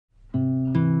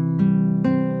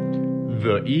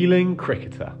The Ealing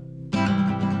Cricketer.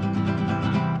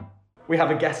 We have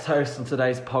a guest host on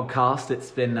today's podcast. It's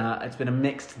been a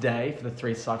mixed day for the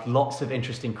three sides. Lots of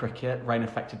interesting cricket.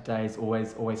 Rain-affected days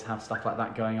always have stuff like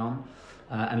that going on.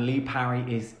 And Lee Parry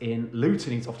is in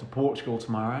Luton. He's off to Portugal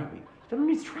tomorrow.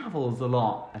 He travels a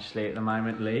lot actually at the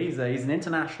moment. Lee, he's an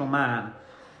international man.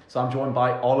 So I'm joined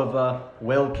by Oliver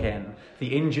Wilkin, the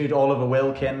injured Oliver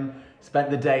Wilkin. Spent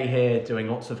the day here doing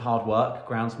lots of hard work,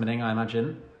 groundsmaning, I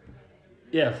imagine.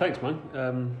 Yeah, thanks,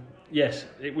 man. Yes,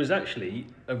 it was actually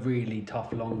a really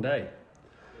tough, long day.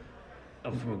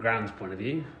 From a grounds point of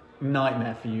view.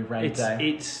 Nightmare for you, rain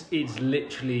day. It's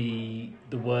literally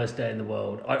the worst day in the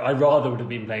world. I rather would have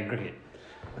been playing cricket.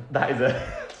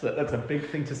 That's a big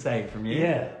thing to say from you.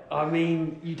 Yeah, I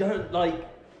mean, you don't like...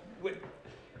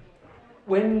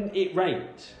 When it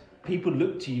rains, people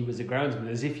look to you as a groundsman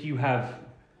as if you have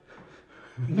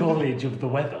knowledge of the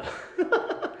weather.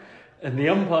 And the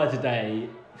umpire today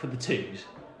for the twos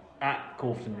at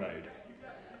Corfton Road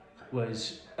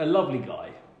was a lovely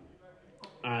guy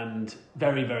and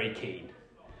very, very keen.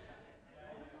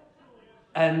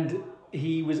 And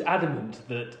he was adamant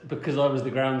that because I was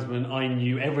the groundsman, I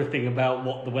knew everything about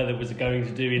what the weather was going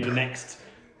to do in the next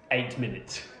 8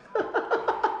 minutes.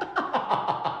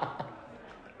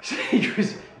 He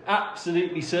was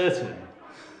absolutely certain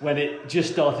when it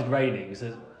just started raining. He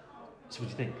said, "So what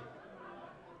do you think?"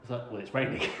 I was like, "Well, it's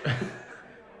raining."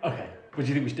 "Okay, what do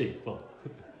you think we should do?" "Well,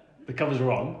 the covers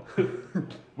are on.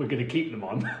 We're going to keep them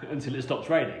on until it stops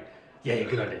raining." Yeah,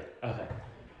 good idea. Okay.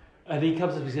 And he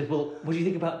comes up and he says, "Well, what do you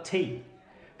think about tea?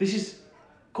 This is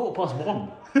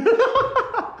 1:15.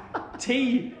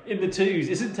 Tea in the twos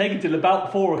isn't taken till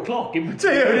about 4 o'clock in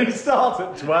between." Tea only starts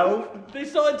at 12. They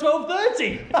start at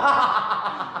 12:30.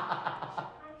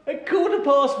 At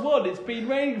 1:15, it's been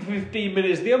raining for 15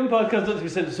 minutes. The umpire comes up to me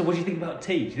and said, "So what do you think about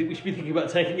tea? Do you think we should be thinking about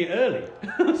taking it early?"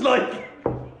 I was like,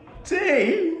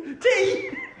 Tea?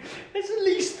 It's at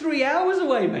least 3 hours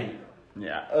away, mate.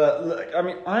 Yeah. Look, I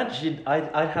mean,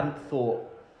 I hadn't thought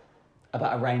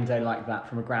about a rain day like that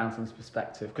from a groundsman's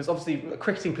perspective. Because obviously, a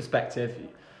cricketing perspective,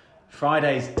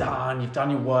 Friday's done, you've done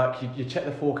your work, you check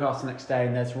the forecast the next day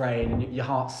and there's rain and your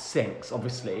heart sinks,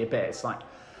 obviously, a bit. It's like,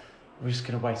 we're just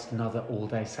going to waste another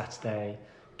all-day Saturday,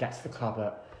 get to the club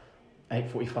at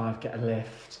 8:45, get a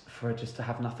lift for it just to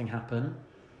have nothing happen.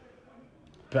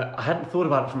 But I hadn't thought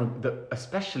about it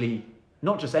especially,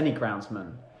 not just any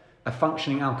groundsman, a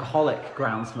functioning alcoholic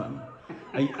groundsman.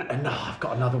 And I've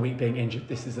got another week being injured,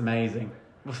 this is amazing.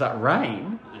 What's that,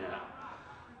 rain? Yeah.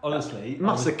 Honestly, It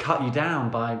must have cut you down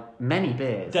by many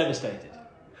beers. Devastated.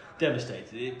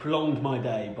 It prolonged my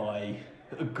day by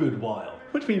a good while.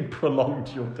 What do you mean prolonged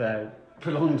your day?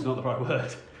 Prolonged's not the right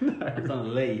word. No. It's not a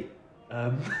Lee.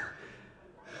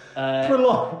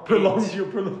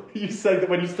 Prolonged you say that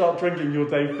when you start drinking your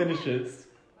day finishes.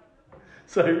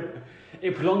 So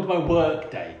it prolonged my work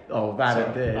day. Oh, that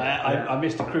it did. I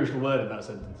missed a crucial word in that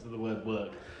sentence, the word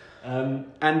work.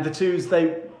 And the twos,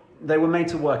 they were made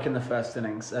to work in the first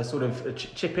innings. Sort of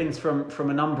chip-ins from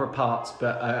a number of parts,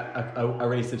 but a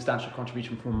really substantial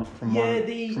contribution from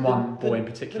one boy in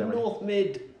particular.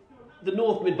 The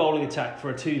North mid bowling attack for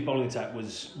a twos bowling attack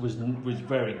was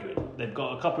very good. They've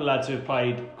got a couple of lads who have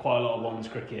played quite a lot of ones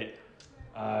cricket,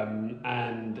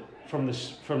 and from a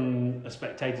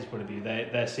spectator's point of view,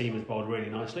 their seamers bowled really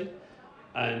nicely,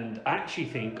 and I actually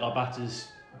think our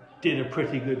batters did a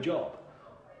pretty good job.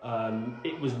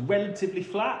 It was relatively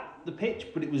flat, the pitch,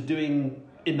 but it was doing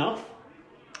enough.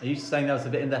 Are you saying there was a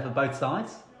bit in there for both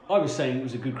sides? I was saying it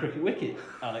was a good cricket wicket,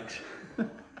 Alex.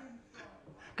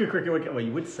 Good cricket wicket. Well,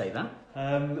 you would say that.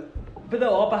 But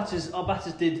no, our batters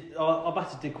did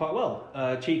quite well.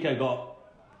 Chico got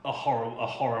a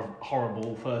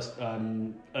horrible first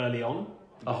early on.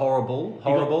 A horrible.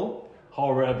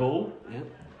 Yeah.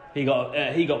 He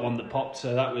got one that popped,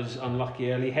 so that was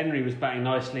unlucky early. Henry was batting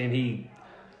nicely, and he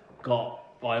got,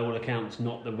 by all accounts,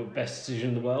 not the best decision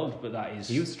in the world, but that is...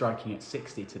 He was striking at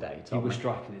 60 today, He was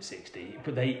striking at 60,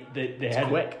 but they had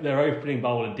quick. Their opening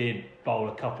bowler did bowl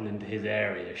a couple into his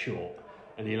area short,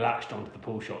 and he latched onto the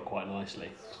pull shot quite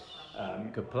nicely.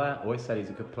 Good player. Always said he's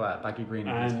a good player. Baggy green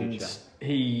in his future.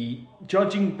 He,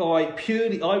 judging by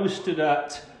purely... I was stood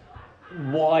at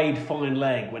wide fine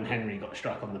leg when Henry got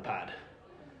struck on the pad,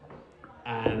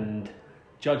 and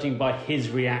judging by his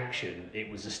reaction, it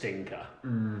was a stinker.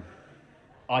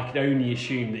 I could only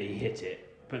assume that he hit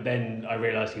it, but then I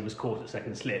realised he was caught at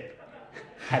second slip.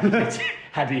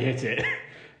 Had he hit it,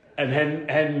 and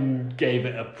Hen gave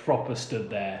it a proper stood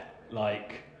there,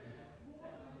 like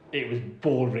it was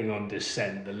bordering on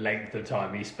dissent. The length of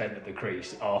time he spent at the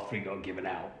crease after he got given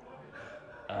out,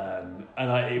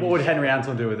 What would Henry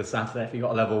Anton do with a Saturday if he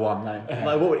got a level 1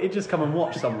 though? He'd just come and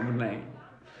watch someone, wouldn't he?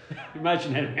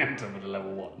 Imagine Henry Anton with a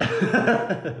level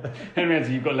 1. Henry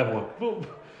Anton, you've got level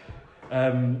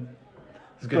 1.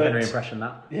 It's a good Henry impression,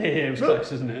 that. Yeah, it was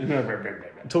close, isn't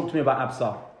it? Talk to me about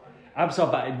Absar.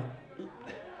 Absar batted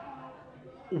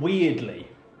weirdly,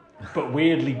 but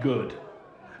weirdly good.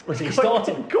 He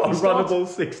started runnable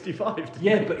 65.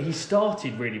 Yeah, but he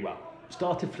started really well.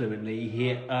 Started fluently. He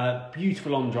hit a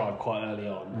beautiful on drive quite early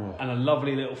on, and a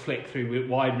lovely little flick through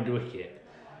wide mid wicket.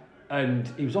 And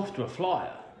he was off to a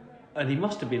flyer, and he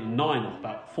must have been 9 off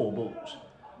about 4 balls,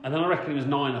 and then I reckon he was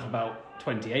 9 off about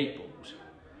 28 balls.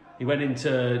 He went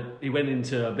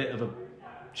into a bit of a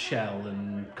shell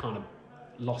and kind of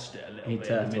lost it a little bit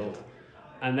in the middle,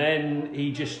 and then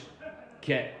he just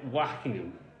kept whacking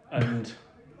him and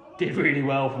did really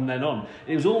well from then on.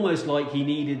 It was almost like he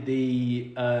needed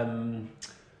the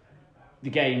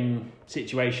game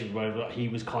situation where he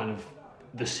was kind of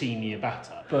the senior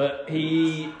batter, but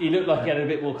he looked like he had a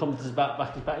bit more confidence about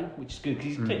his batting, which is good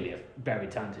because he's clearly a very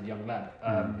talented young lad.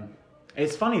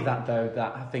 It's funny that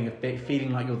thing of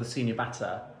feeling like you're the senior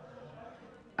batter,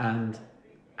 and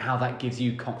how that gives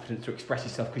you confidence to express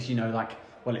yourself, because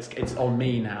it's on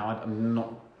me now.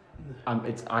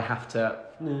 I have to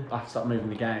start moving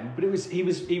the game. But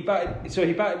he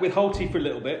batted with Holty for a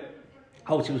little bit.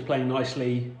 Holty was playing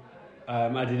nicely.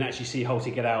 I didn't actually see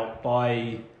Holty get out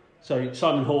so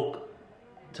Simon Hawke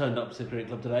turned up to the cricket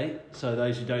club today. So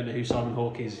those who don't know who Simon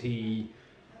Hawke is, he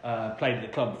played at the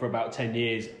club for about 10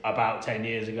 years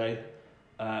ago,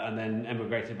 and then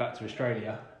emigrated back to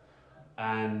Australia.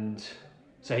 And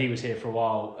so he was here for a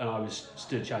while, and I was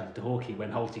stood chatting to Hawkeye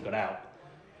when Holty got out.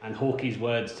 And Hawkey's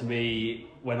words to me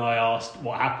when I asked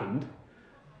what happened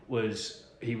was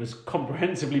he was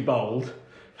comprehensively bowled,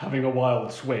 having a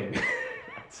wild swing.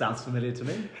 Sounds familiar to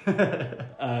me.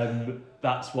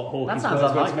 That's what Hawkey's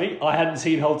words were to me. I didn't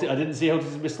see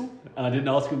Holty's whistle, and I didn't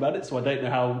ask him about it, so I don't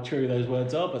know how true those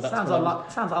words are. But sounds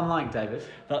unlike David.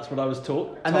 That's what I was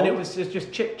taught. And then it was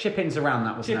just chip-ins around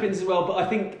that, wasn't it? Chip-ins as well, but I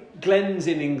think Glenn's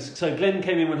innings... So Glenn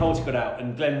came in when Holty got out,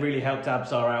 and Glenn really helped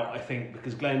Absar out, I think,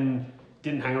 because Glenn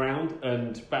didn't hang around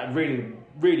and batted really,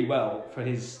 really well for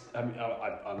his... I'm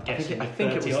guessing... I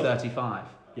think it was 35.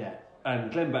 Yeah.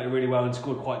 And Glenn batted really well and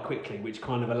scored quite quickly, which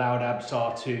kind of allowed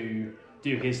Absar to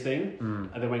do his thing.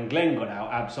 And then when Glenn got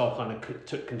out, Absar kind of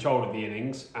took control of the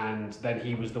innings, and then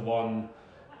he was the one...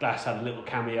 Glass had a little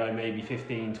cameo, maybe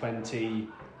 15, 20.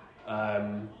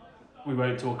 We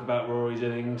won't talk about Rory's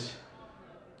innings.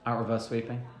 Out reverse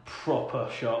sweeping. Proper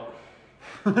shot.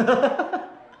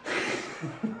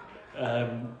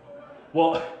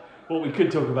 What we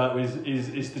could talk about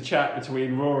is the chat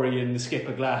between Rory and the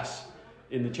skipper Glass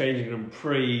in the changing room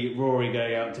pre-Rory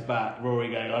going out to bat. Rory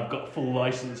going, "I've got full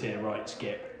licence here, right,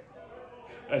 Skip?"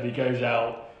 And he goes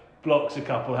out, blocks a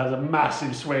couple, has a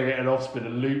massive swing at an off-spin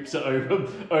and loops it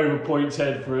over Point's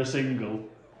head for a single,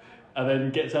 and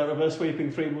then gets out reverse sweeping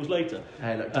 3 balls later.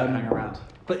 Hey, look, don't hang around.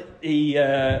 But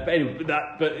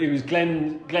it was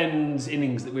Glenn's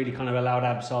innings that really kind of allowed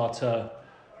Absar to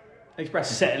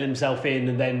settle himself in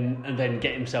and then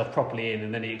get himself properly in,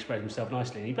 and then he expressed himself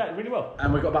nicely and he batted really well.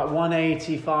 And we got about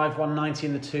 185, 190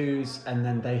 in the twos, and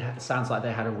then sounds like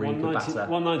they had a really good batter.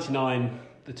 199,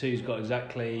 the twos got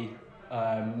exactly,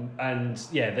 and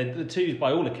yeah, the twos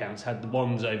by all accounts had the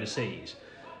ones overseas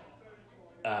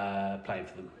playing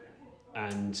for them,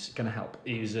 and going to help.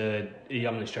 He was a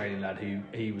young Australian lad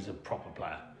he was a proper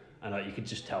player, and you could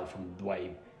just tell from the way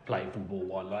he played from ball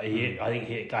one. I think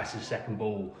he hit Glass's second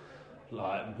ball,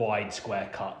 like wide square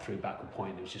cut through backward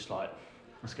point. It was just like,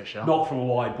 that's a good shot. Not from a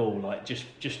wide ball, like just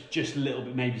a little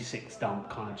bit, maybe 6 stump,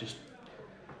 kind of just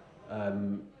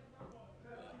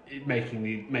making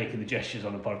the gestures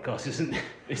on a podcast isn't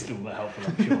all that helpful,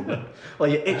 I'm sure. But well,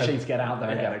 you're itching to get out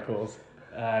there again, of course.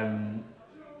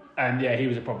 And yeah, he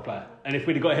was a proper player. And if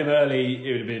we'd have got him early,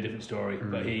 it would have been a different story.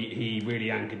 But he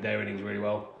really anchored their innings really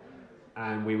well,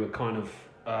 and we were kind of.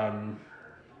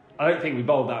 I don't think we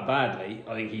bowled that badly.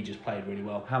 I think he just played really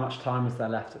well. How much time was there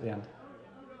left at the end?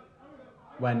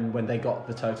 When they got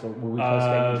the total, were we close to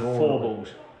getting a draw? 4 balls.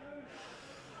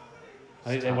 I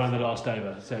think they won the last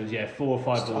over. So it was 4 or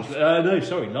 5 balls. No,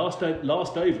 sorry, last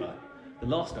over. The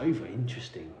last over,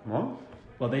 interesting. What?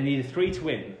 Well, they needed 3 to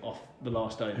win off the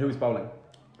last over. Who was bowling?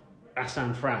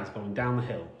 Hassan Franz bowling down the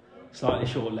hill, slightly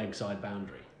short leg side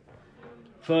boundary.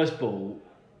 First ball,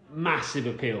 massive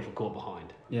appeal for caught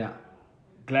behind. Yeah.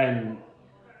 Glenn,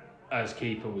 as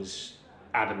keeper, was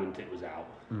adamant it was out.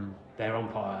 Their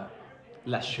umpire,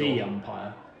 less sure. The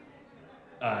umpire,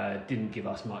 didn't give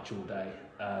us much all day.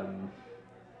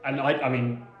 And I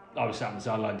was sat on the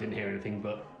sideline, didn't hear anything,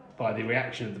 but by the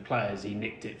reaction of the players, he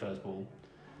nicked it first ball,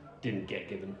 didn't get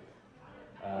given,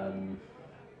 and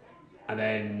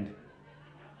then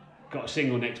got a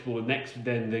single next ball.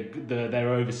 Then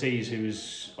their overseas, who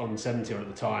was on 70 at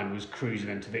the time, was cruising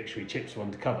them to victory. Chips one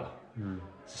to cover.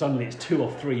 Suddenly it's 2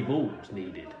 or 3 balls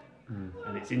needed,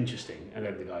 and it's interesting. And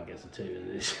then the guy gets a 2,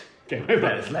 and it's game over.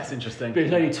 Yeah, it's less interesting. But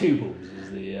it's only 2 balls.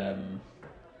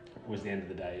 Was the end of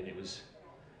the day, and it was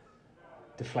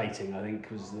deflating. I think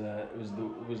was the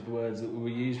words that were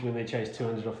used when they chased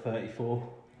 200 off 34.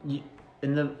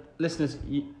 In the listeners,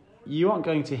 you aren't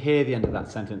going to hear the end of that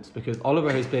sentence because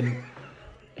Oliver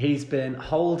he's been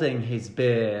holding his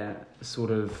beer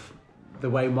sort of the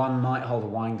way one might hold a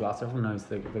wine glass. Everyone knows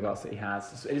the glass that he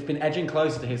has. It's been edging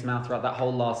closer to his mouth throughout that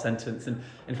whole last sentence. And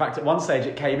in fact, at one stage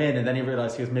it came in, and then he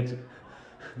realised he was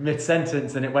mid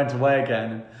sentence, and it went away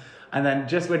again. And then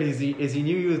just when as he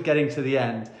knew he was getting to the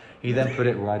end, he then put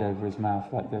it right over his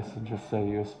mouth like this, and just so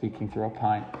you were speaking through a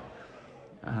pint.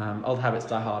 Old habits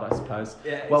die hard, I suppose.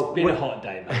 Yeah, it's been a hot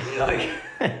day,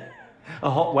 mate. A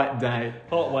hot, wet day.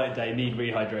 Hot, wet day, need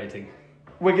rehydrating.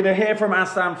 We're going to hear from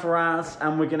Assam Faraz,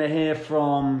 and we're going to hear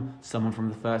from someone from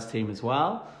the first team as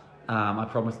well. I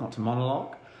promise not to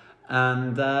monologue.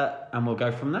 And we'll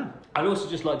go from there. I'd also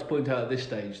just like to point out at this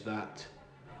stage that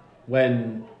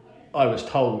when I was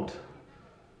told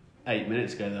 8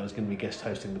 minutes ago that I was going to be guest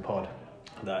hosting the pod,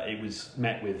 that it was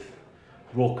met with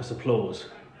raucous applause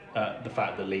at the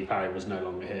fact that Lee Parry was no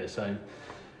longer here. So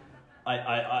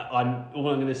I'm all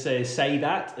I'm going to say is say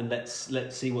that, and let's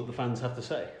see what the fans have to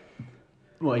say.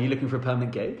 What, are you looking for a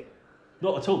permanent gig?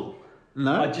 Not at all.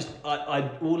 No?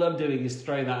 All I'm doing is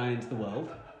throwing that out into the world,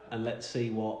 and let's see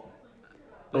what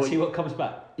comes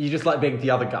back. You just like being the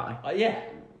other guy? Yeah.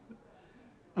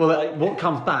 Well, what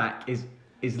comes back is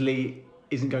Lee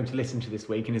isn't going to listen to this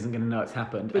week and isn't going to know it's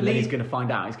happened, and then he's going to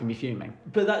find out. He's going to be fuming.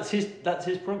 But that's his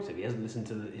prerogative. He hasn't listened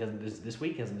this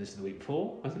week. He hasn't listened the week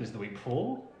before. Hasn't listened the week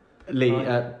before. Lee,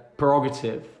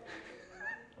 prerogative.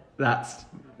 That's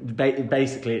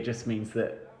basically it. Just means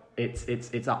that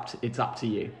it's up to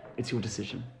you. It's your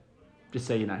decision. Just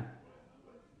so you know.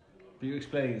 But you're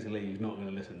explaining to Lee he's not going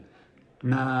to listen.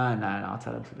 No. I'll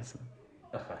tell him to listen.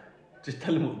 Okay. Just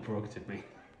tell him what the prerogative means.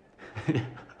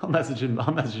 I'll message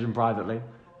him privately.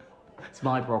 It's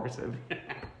my prerogative.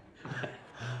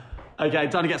 Okay,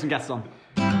 time to get some guests on.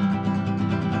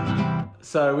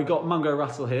 So we got Mungo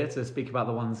Russell here to speak about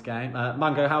the Ones game.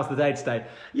 Mungo, how's the day today?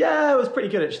 Yeah, it was pretty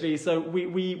good actually. So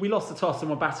we lost the toss and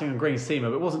we're batting on green Simmo,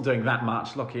 but it wasn't doing that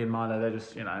much. Lockie and Milo, they're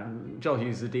just, Joel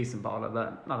Hughes is a decent bowler,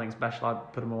 but nothing special. I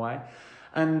put him away.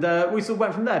 And we sort of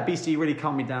went from there. Beastie really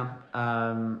calmed me down.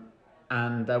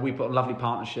 And we put a lovely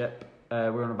partnership. We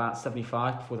were on about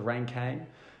 75 before the rain came.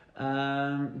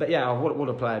 But yeah, what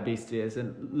a player Beastie is,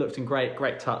 and looked in great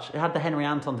touch. It had the Henry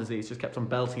Anton disease, just kept on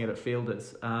belting it at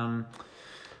fielders.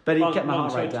 But he kept my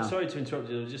heart rate down. Sorry to interrupt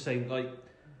you. I was just saying,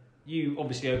 you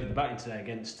obviously opened the batting today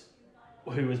against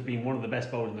who has been one of the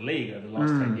best bowlers in the league over the last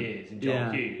 10 years in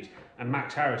Joel Hughes, and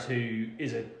Max Harris, who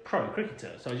is a pro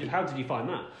cricketer. So how did you find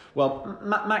that? Well,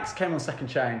 Max came on second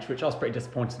change, which I was pretty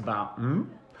disappointed about.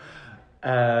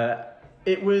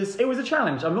 It was a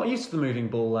challenge. I'm not used to the moving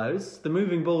ball, those. The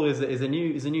moving ball is a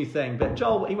new thing. But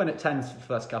Joel, he went at 10s for the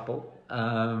first couple.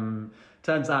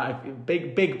 Turns out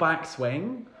big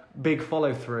backswing, big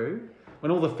follow through.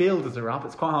 When all the fielders are up,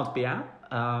 it's quite hard to be out.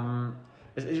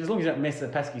 As long as you don't miss a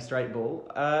pesky straight ball.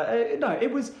 No,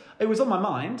 it was on my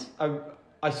mind.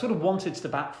 I sort of wanted to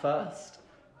bat first.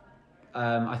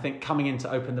 I think coming in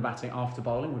to open the batting after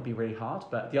bowling would be really hard.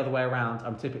 But the other way around,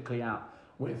 I'm typically out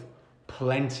with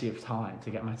plenty of time to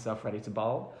get myself ready to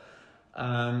bowl.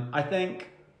 I think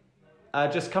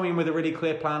just coming in with a really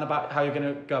clear plan about how you're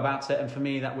going to go about it, and for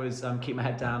me that was keep my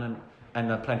head down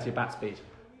and plenty of bat speed.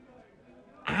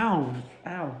 Ow.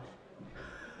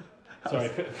 Sorry,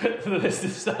 for the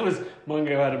listeners, that was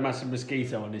Mungo had a massive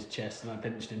mosquito on his chest and I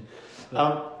pinched him.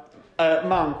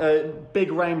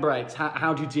 Big rain breaks.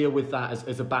 How do you deal with that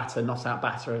as a batter, not out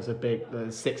batter, as a big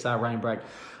 6-hour rain break?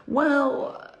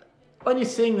 Well, when you're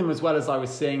seeing them as well as I was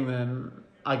seeing them,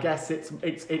 I guess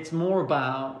it's more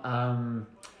about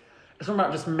it's more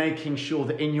about just making sure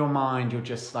that in your mind you're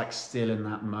just still in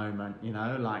that moment.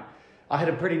 I had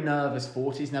a pretty nervous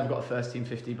 40s. Never got a first team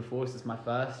 50 before. This is my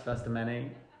first of many.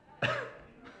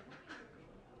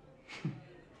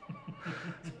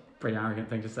 Pretty arrogant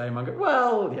thing to say, Mungo.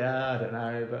 Well, yeah, I don't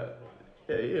know, but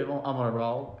I'm on a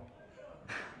roll.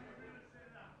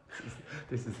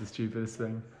 This is the stupidest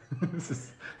thing. This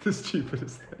is the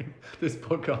stupidest thing this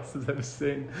podcast has ever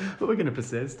seen. But we're going to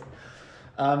persist.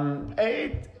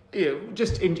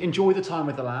 Just enjoy the time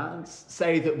with the lads.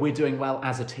 Say that we're doing well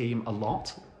as a team a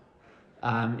lot.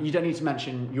 You don't need to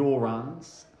mention your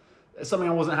runs. Something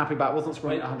I wasn't happy about wasn't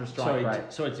scoring at 100 strike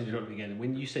rate. Sorry to interrupt you again.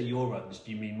 When you say your runs,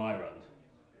 do you mean my runs?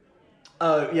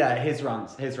 Oh, yeah, his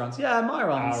runs. Yeah, my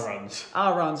runs.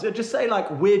 Our runs. Just say, like,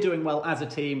 we're doing well as a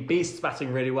team. Beast's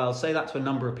batting really well. Say that to a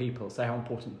number of people. Say how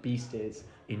important Beast is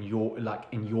in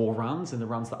your runs, in the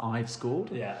runs that I've scored.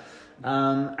 Yeah.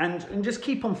 And just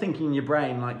keep on thinking in your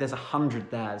brain, like, there's 100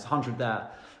 there, there's 100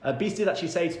 there. Beast did actually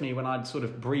say to me when I'd sort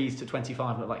of breezed to 25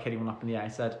 and looked like hitting one up in the air, he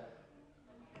said,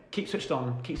 keep switched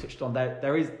on.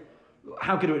 There is...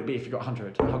 How good would it be if you got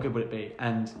 100? How good would it be?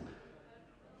 And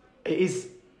it is...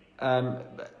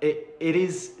 it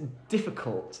is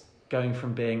difficult going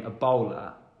from being a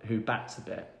bowler who bats a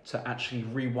bit to actually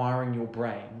rewiring your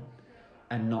brain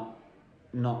and not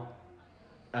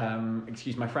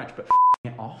excuse my French, but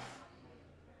it off.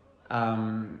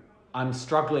 I'm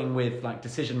struggling with like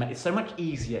decision making. It's so much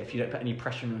easier if you don't put any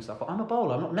pressure on yourself. I'm a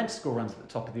bowler. I'm not meant to score runs at the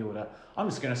top of the order. I'm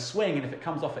just going to swing, and if it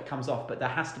comes off, it comes off. But there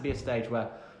has to be a stage where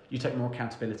you take more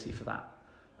accountability for that.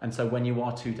 And so when you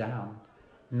are 2 down,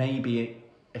 maybe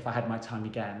if I had my time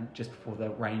again, just before the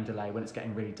rain delay, when it's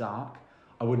getting really dark,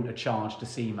 I wouldn't have charged to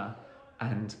Simmo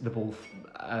and the ball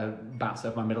bounced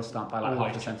over my middle stump by like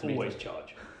half a centimetre. Always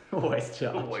charge. Always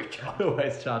charge. Always charge.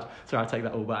 Always charge. Sorry, I'll take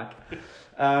that all back.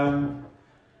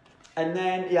 And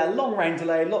then, long rain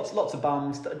delay, lots of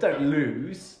bums. Don't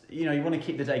lose. You know, you want to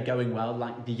keep the day going well.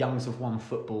 Like the Youngs have won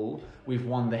football. We've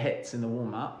won the hits in the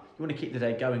warm-up. You want to keep the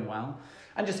day going well.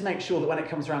 And just make sure that when it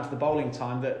comes around to the bowling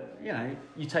time that, you know,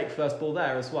 you take first ball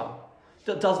there as well.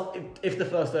 If the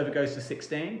first over goes to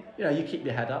 16, you know, you keep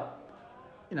your head up.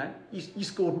 You know, you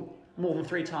scored more than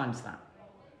 3 times that.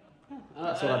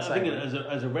 That's what I'd say. I think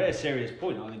as a rare serious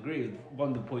point, I agree with one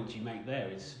of the points you make there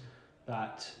is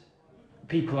that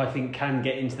people, I think, can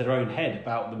get into their own head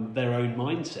about their own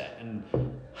mindset and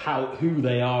who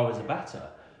they are as a batter.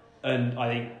 And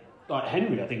I think, like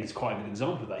Henry, I think is quite a good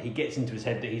example of that. He gets into his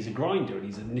head that he's a grinder and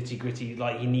he's a nitty gritty.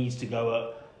 Like he needs to go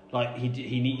at, like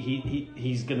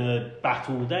he's gonna bat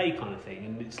all day kind of thing.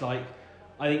 And it's like,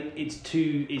 I think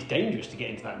it's dangerous to get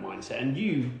into that mindset. And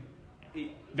you,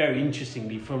 very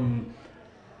interestingly, from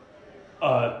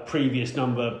a previous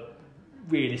number,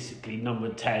 realistically number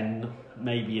 10,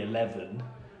 maybe 11,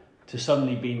 to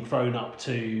suddenly being thrown up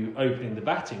to opening the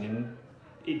batting. And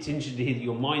it's interesting to hear that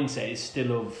your mindset is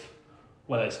still of,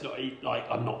 well, it's not like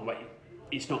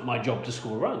it's not my job to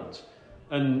score runs.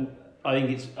 And I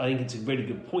think it's a really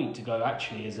good point to go,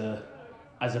 actually, as a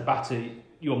batter,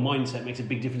 your mindset makes a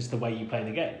big difference to the way you play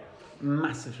the game.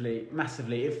 Massively.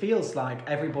 It feels like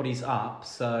everybody's up,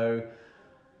 so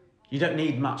you don't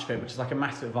need much of it, which is like a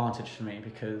massive advantage for me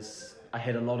because I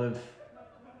hit a lot of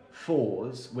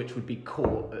 4s, which would be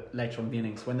caught later on in the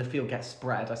innings. When the field gets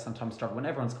spread, I sometimes struggle. When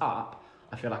everyone's up,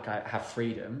 I feel like I have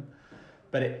freedom.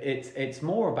 But it's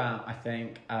more about, I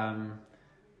think, that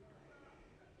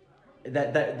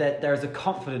there is a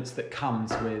confidence that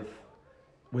comes with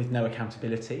no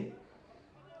accountability.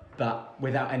 But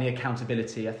without any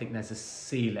accountability, I think there's a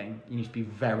ceiling. You need to be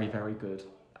very, very good.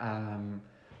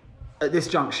 At this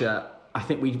juncture, I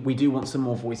think we do want some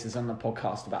more voices on the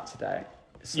podcast about today.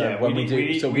 So yeah, we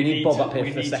need Bob up here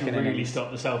for the second innings. We need to really stop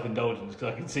the self-indulgence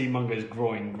because I can see Mungo's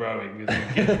groin growing the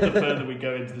further we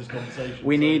go into this conversation.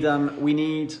 We need some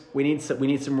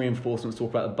reinforcements to talk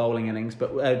about the bowling innings.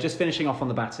 But just finishing off on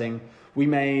the batting, we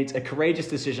made a courageous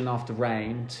decision after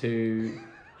rain to.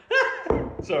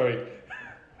 Sorry.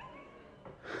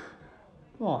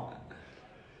 What?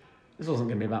 This wasn't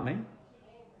going to be about me.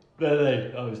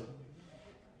 No.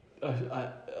 I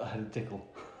had a tickle.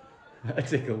 A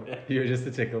tickle. Yeah. You were just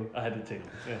a tickle. I had a tickle.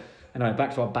 Yeah. Anyway,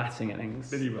 back to our batting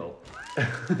innings. Mini roll.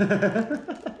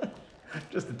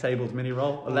 Just a tabled mini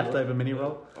roll, a leftover mini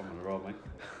roll. I'm on a roll, mate.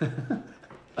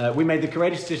 We made the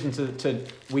courageous decision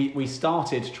we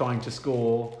started trying to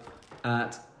score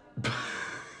at.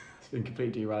 It's been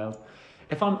completely derailed.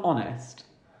 If I'm honest,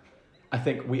 I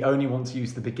think we only want to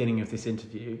use the beginning of this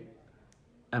interview,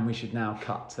 and we should now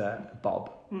cut to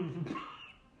Bob.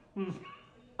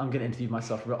 I'm going to interview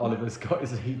myself about Oliver Scott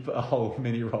as he put a whole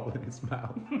mini roll in his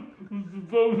mouth.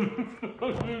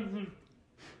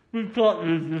 We can't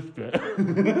use this bit.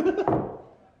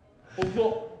 I've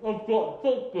got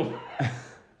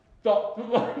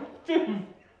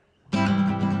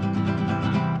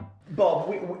Bob,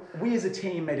 we as a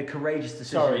team made a courageous decision.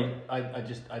 Sorry, I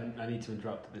need to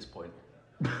interrupt at this point.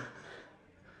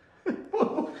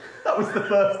 That was the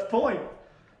first point.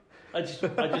 I just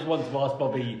want to ask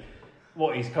Bobby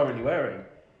what he's currently wearing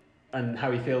and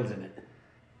how he feels in it.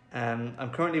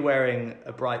 I'm currently wearing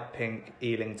a bright pink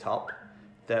Ealing top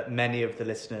that many of the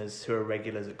listeners who are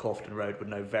regulars at Corfton Road would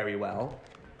know very well.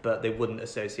 but they wouldn't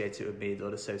associate it with me, they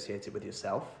would associate it with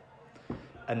yourself.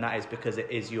 And that is because it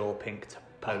is your pink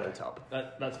polo top.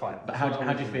 That's fine. But how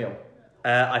do you feel?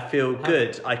 I feel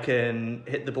good. I can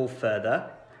hit the ball further.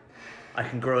 I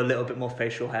can grow a little bit more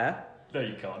facial hair. No,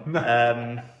 you can't.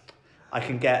 I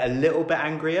can get a little bit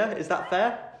angrier. Is that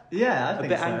fair? Yeah, I think a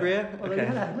bit so. angrier. Well, Okay.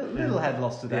 Little head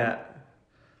loss today. Yeah.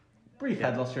 Brief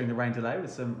head loss during the rain delay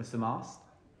with some arse.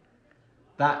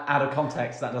 That, out of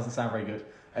context, that doesn't sound very good.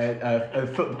 A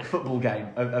football game.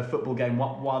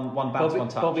 One bounce, one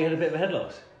touch. Bobby had a bit of a head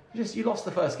loss. You lost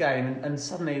the first game, and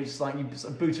suddenly it's like you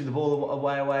sort of booted the ball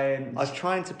away. And I was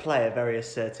trying to play a very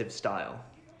assertive style,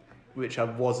 which I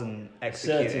wasn't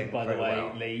executing Assertive, by the very way,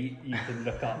 well. Lee. You can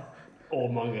look up, or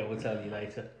Mungo will tell you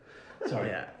later. Sorry.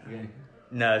 Yeah. Okay.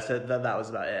 No, so that was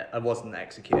about it. I wasn't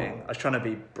executing. I was trying to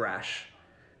be brash,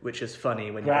 which is funny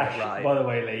when you Brash, get it right. by the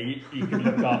way, Lee, you can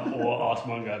look up or ask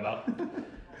Mungo about.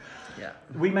 Yeah.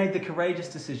 we made the courageous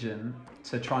decision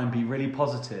to try and be really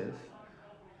positive.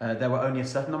 There were only a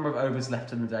certain number of overs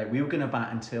left in the day. We were going to bat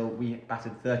until we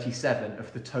batted 37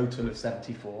 of the total of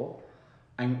 74,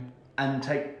 and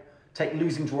take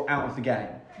losing draw out of the game.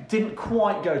 Didn't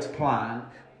quite go to plan,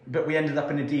 but we ended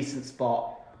up in a decent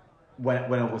spot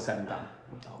when all was said and done.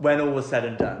 When all was said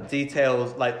and done,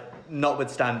 details, like,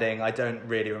 notwithstanding, I don't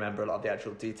really remember a lot of the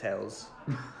actual details,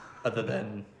 other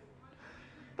than...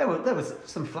 There was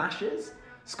some flashes.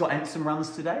 Scott Ensom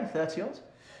runs today, 30 odd.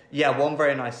 Yeah, one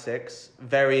very nice six.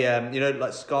 Very,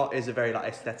 like Scott is a very like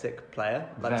aesthetic player,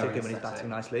 like Very particularly when he's aesthetic. batting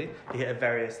nicely. He hit a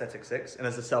very aesthetic six, and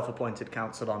as a self-appointed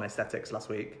counsel on aesthetics last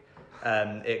week,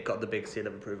 it got the big seal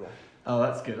of approval. Oh,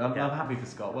 that's good. I'm Yeah. happy for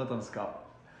Scott. Well done, Scott.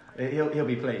 He'll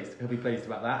be pleased. He'll be pleased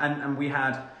about that. And we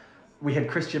had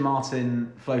Christian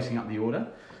Martin floating up the order.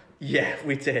 Yeah,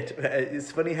 we did.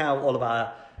 It's funny how all of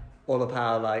our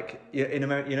like in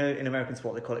American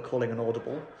sport they call it calling an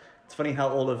audible. It's funny how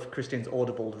all of Christian's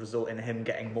audibles result in him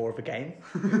getting more of a game.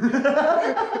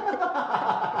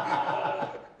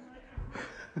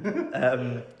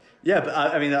 But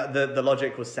I mean the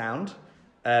logic was sound.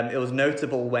 It was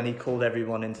notable when he called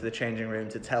everyone into the changing room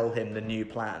to tell him the new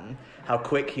plan, how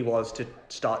quick he was to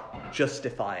start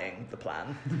justifying the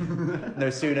plan. No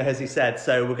sooner has he said,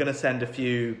 so we're going to send a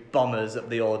few bombers up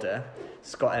the order,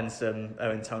 Scott Ensom,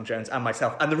 Owen Tong-Jones and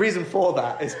myself. And the reason for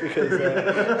that is because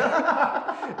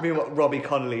Robbie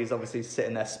Connolly's obviously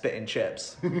sitting there spitting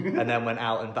chips and then went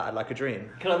out and batted like a dream.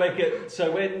 Can I make it?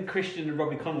 So when Christian and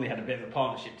Robbie Connolly had a bit of a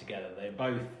partnership together, they were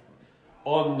both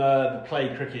on the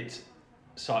Play Cricket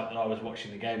site that I was watching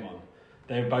the game on.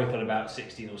 They were both on about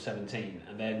 16 or 17,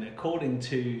 and then according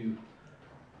to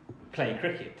Play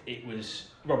Cricket, it was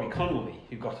Robbie Connolly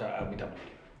who got our LBW,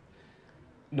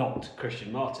 not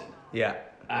Christian Martin. Yeah.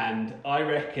 And I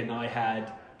reckon I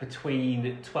had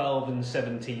between 12 and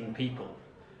 17 people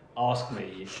ask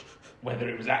me whether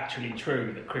it was actually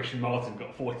true that Christian Martin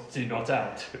got 42 not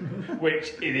out,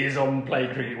 which it is on Play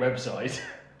Cricket website.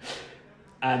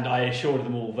 And I assured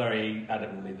them all very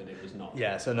adamantly that it was not.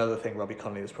 Yeah, so another thing Robbie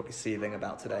Connolly was probably seething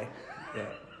about today. Yeah.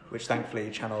 Which thankfully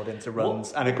he channeled into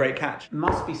runs and a great catch.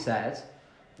 Must be said,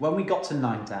 when we got to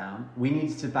 9 down, we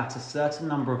needed to bat a certain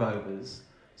number of overs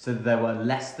so that there were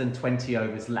less than 20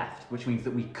 overs left, which means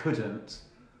that we couldn't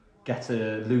get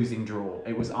a losing draw.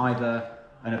 It was either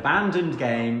an abandoned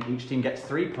game, each team gets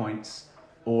 3 points,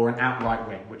 or an outright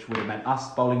win, which would have meant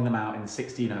us bowling them out in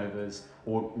 16 overs,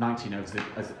 or 19 overs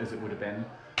as it would have been,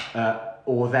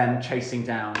 or them chasing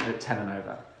down at 10 and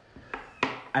over.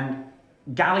 And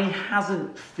Galley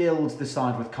hasn't filled the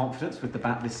side with confidence with the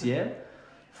bat this year.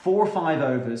 4 or 5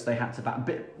 overs they had to bat,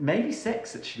 maybe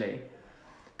 6 actually.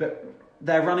 But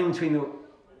their running between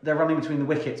the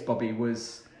wickets, Bobby,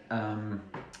 was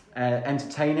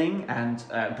entertaining and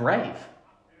brave.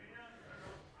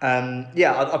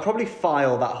 I'd probably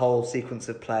file that whole sequence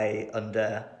of play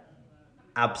under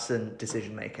absent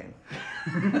decision making.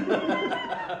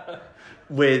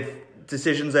 With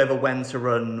decisions over when to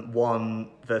run 1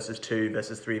 versus 2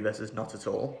 versus 3 versus not at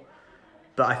all.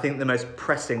 But I think the most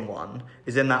pressing one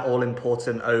is in that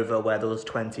all-important over where there was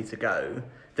 20 to go.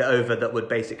 The over that would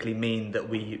basically mean that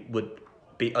we would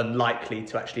be unlikely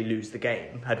to actually lose the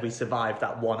game had we survived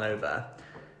that 1 over.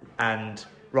 And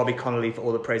Robbie Connolly, for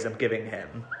all the praise I'm giving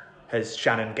him, has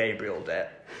Shannon Gabriel'd it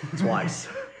twice.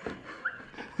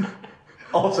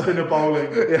 Alternate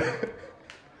bowling. Yeah.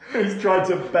 He's tried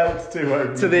to belt 2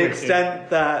 overs. To the extent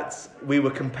that we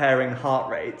were comparing heart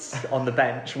rates on the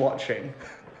bench watching.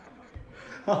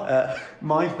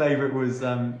 My favourite was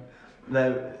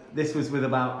this was with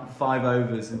about 5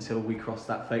 overs until we crossed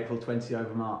that fateful 20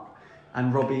 over mark,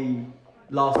 and Robbie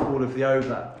last ball of the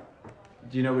over.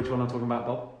 Do you know which one I'm talking about,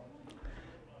 Bob?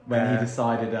 when he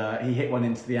decided he hit one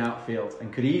into the outfield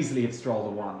and could easily have strolled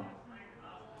a one.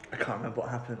 I can't remember what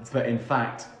happened. But in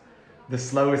fact, the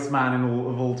slowest man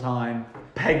of all time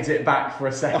pegged it back for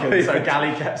a second, so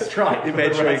Gally kept strike. He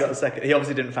made sure he got the second. He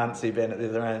obviously didn't fancy being at the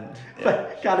other end.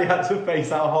 But Gally had to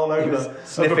face our whole over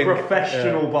of a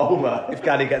professional bowler. If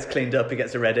Gally gets cleaned up, he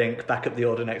gets a red ink, back up the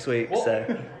order next week. So.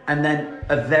 And then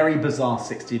a very bizarre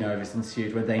 16 overs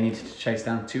ensued where they needed to chase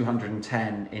down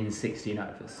 210 in 16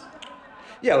 overs.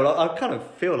 Yeah, well, I kind of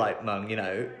feel like, Mung,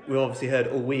 we obviously heard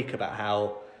all week about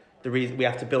how the reason we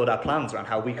have to build our plans around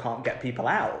how we can't get people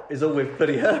out is all we've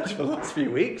bloody heard for the last few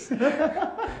weeks. We've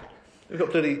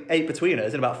got bloody 8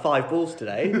 betweeners and about 5 balls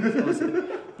today.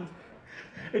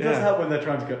 It does help when they're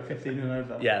trying to get 15 and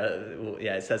over.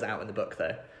 Yeah, it says out in the book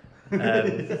though.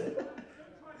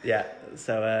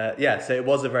 So it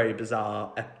was a very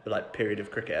bizarre period of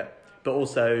cricket, but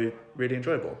also really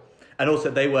enjoyable. And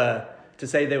also they were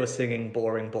singing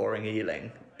boring, boring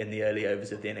Ealing in the early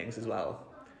overs of the innings as well.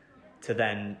 To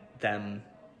then them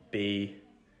be,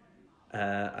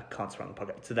 I can't swear on the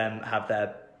podcast, to them have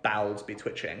their bowels be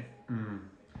twitching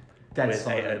Dead with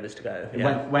solid. 8 overs to go. It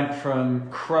went from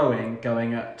crowing,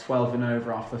 going at 12 and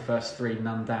over after the first 3,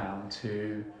 none down,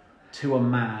 to a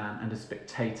man and a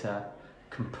spectator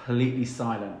completely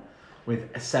silent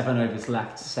with 7 overs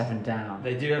left, 7 down.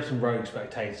 They do have some rogue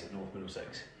spectators at North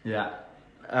Middlesex. Yeah.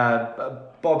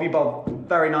 Bobby Bob,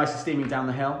 very nice steaming down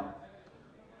the hill.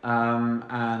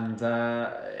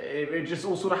 It just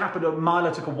all sort of happened.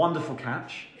 Myler took a wonderful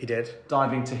catch. He did.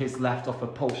 Diving to his left off a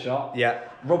pull shot. Yeah.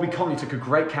 Robbie Conley took a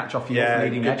great catch off the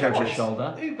leading edge over his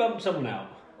shoulder. Who bumped someone out?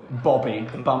 Bobby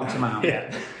bumped him out.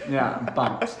 Yeah,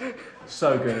 bumped.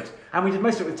 So good. And we did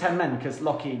most of it with 10 men because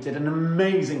Lockie did an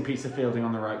amazing piece of fielding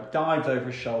on the rope, dived over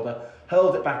his shoulder,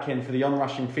 hurled it back in for the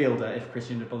on-rushing fielder if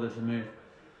Christian had bothered to move.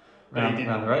 But he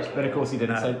didn't. But of course he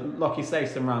didn't. No. So Lockie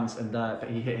saved some runs and but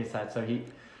he hit his head. So he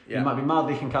might be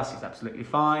mildly concussed. He's absolutely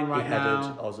fine He now.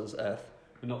 headed Oz's earth.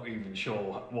 We're not even sure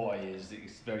what he is.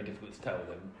 It's very difficult to tell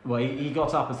them. Well, he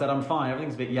got up and said, "I'm fine.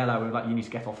 Everything's a bit yellow." We were like, "You need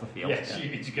to get off the field." Yes, you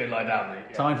need to go lie down, mate.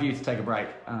 Yeah. Time for you to take a break.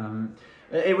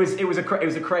 It was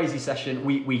a crazy session.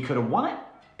 We could have won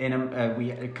it. We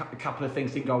had a couple of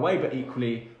things didn't go away, but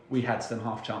equally we had some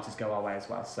half chances go our way as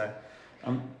well. So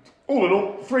all in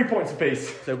all, 3 points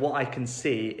apiece. So what I can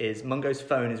see is Mungo's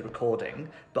phone is recording,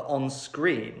 but on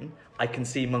screen I can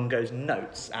see Mungo's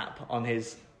notes app on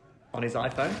his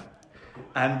iPhone.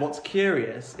 And what's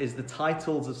curious is the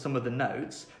titles of some of the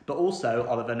notes, but also,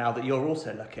 Oliver, now that you're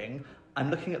also looking, I'm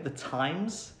looking at the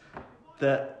times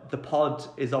that the pod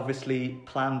is obviously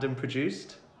planned and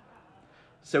produced.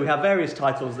 So we have various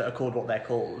titles that are called what they're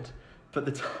called, but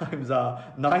the times are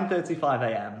 9:35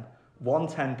 a.m,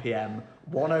 1:10 p.m,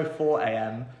 1:04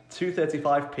 a.m,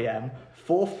 2:35 p.m,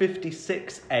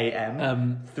 4:56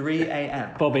 a.m, 3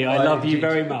 a.m. Bobby, I love you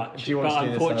very much, do you want but to do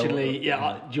this? unfortunately, do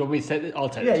you want me to take it? I'll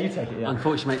take it. Yeah, you take it. Yeah.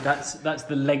 Unfortunately, mate, that's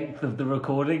the length of the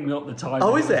recording, not the time.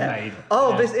 Oh, that is it it? was made.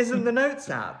 Oh, Yeah. this isn't the notes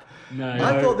app. No.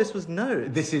 I thought this was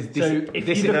notes. This is So if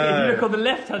you look on the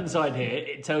left-hand side here,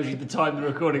 it tells you the time the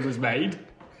recording was made.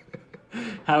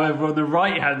 However, on the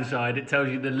right-hand side, it tells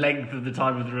you the length of the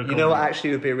time of the recording. You know what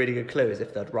actually would be a really good clue is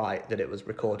if they'd write that it was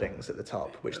recordings at the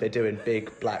top, which they do in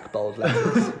big, black, bold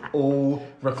letters. all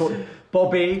record.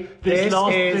 Bobby, This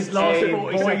last is 40 a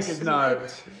voice seconds.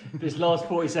 note. This last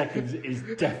 40 seconds is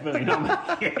definitely not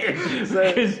making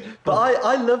it. But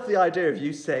I love the idea of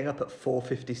you sitting up at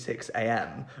 4:56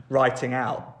 a.m, writing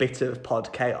out bit of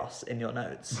pod chaos in your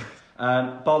notes.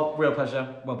 Bob, real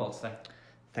pleasure. Well bowled today.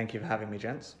 Thank you for having me,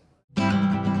 gents.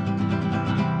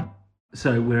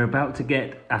 So we're about to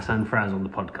get Hassan Fraz on the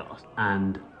podcast,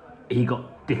 and he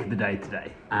got Dick of the Day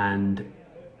today, and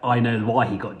I know why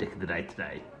he got Dick of the Day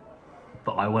today,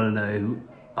 but I want to know.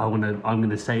 I'm going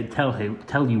to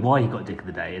tell you why he got Dick of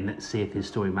the Day, and let's see if his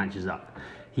story matches up.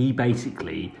 He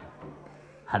basically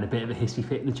had a bit of a hissy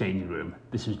fit in the changing room.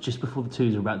 This was just before the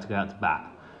twos were about to go out to bat.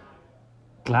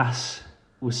 Glass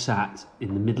was sat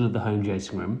in the middle of the home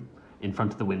dressing room, in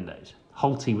front of the windows.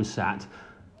 Holty was sat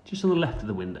just on the left of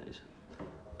the windows.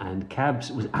 And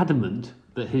Cabs was adamant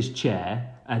that his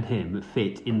chair and him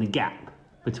fit in the gap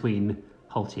between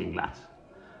Holty and Glass.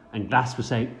 And Glass was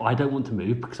saying, I don't want to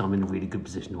move because I'm in a really good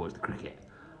position to watch the cricket.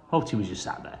 Holty was just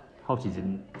sat there. Holty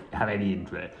didn't have any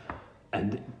interest.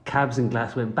 And Cabs and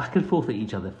Glass went back and forth at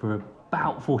each other for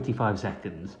about 45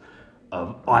 seconds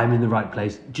of, I'm in the right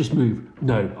place, just move.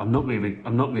 No, I'm not moving,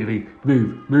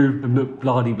 move, I'm not,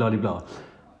 blah-de-blah-de-blah.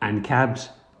 And Cabs,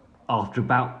 after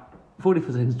about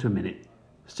 45 seconds to a minute,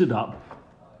 stood up,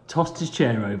 tossed his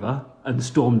chair over, and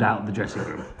stormed out of the dressing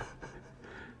room.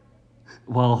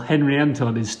 while Henry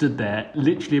Anton is stood there,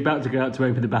 literally about to go out to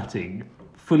open the batting,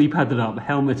 fully padded up,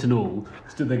 helmet and all,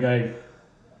 stood there going,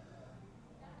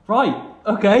 right,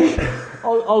 okay,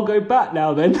 I'll go back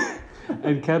now then.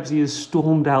 And Cabsy has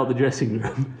stormed out the dressing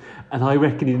room, and I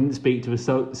reckon he didn't speak to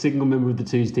a single member of the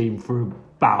twos team for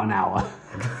about an hour.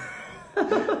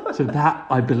 So that,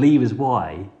 I believe, is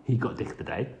why he got Dick of the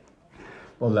Day.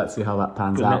 Well, let's see how that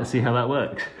pans out. Let's see how that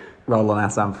works. Roll on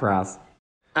Assam Faraz.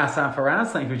 Assam Faraz,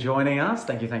 thank you for joining us.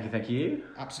 Thank you.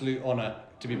 Absolute honour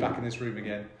to be back in this room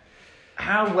again.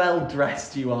 How well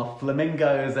dressed you are.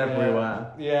 Flamingos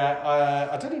everywhere. Yeah,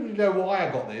 I don't even know why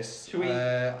I got this. Should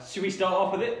we start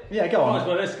off with it? Yeah, go on.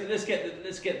 Well, let's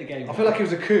get the game. I feel like it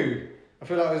was a coup.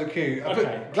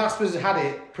 Okay. Glasper's had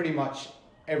it pretty much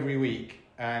every week,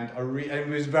 and it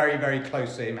was very, very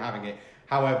close to him having it.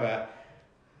 However,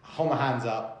 hold my hands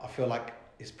up, I feel like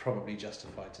it's probably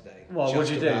justified today. Well,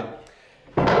 what'd you do?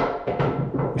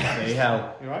 Bloody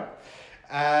hell. You right?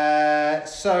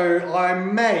 So I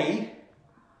may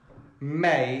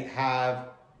have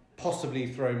possibly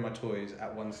thrown my toys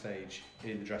at one stage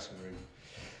in the dressing room.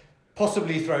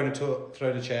 Possibly thrown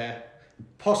a chair.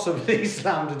 Possibly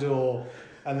slammed a door,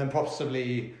 and then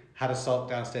possibly had a sulk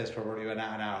downstairs for probably an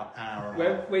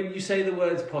hour. When you say the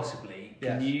words possibly,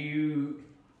 can Yes. you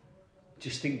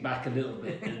just think back a little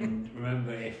bit and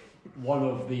remember if one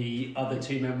of the other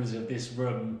two members of this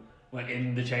room were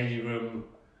in the changing room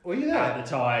Were you there? at the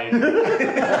time? Were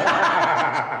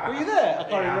you there? I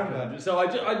can't remember. So I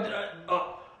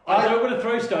don't want to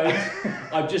throw stones.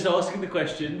 I'm just asking the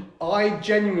question. I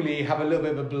genuinely have a little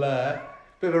bit of a blur,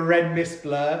 bit of a red mist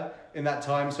blur in that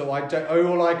time. So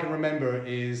all I can remember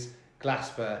is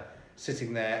Glasper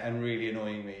sitting there and really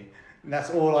annoying me. And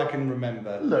that's all I can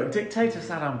remember. Look, dictator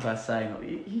Saddam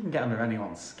Hussein, you can get under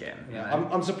anyone's skin. Yeah,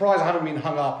 I'm surprised I haven't been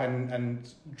hung up and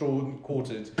drawn,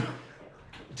 quartered,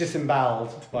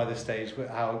 disemboweled by this stage with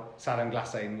how Saddam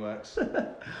Hussein works.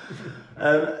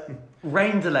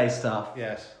 Rain delay stuff.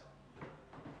 Yes.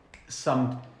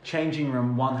 Some changing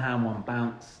room, one hand, one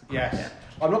bounce. Yes. Yeah.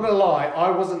 I'm not going to lie,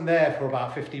 I wasn't there for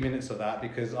about 50 minutes of that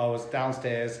because I was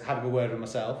downstairs having a word with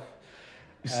myself.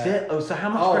 So how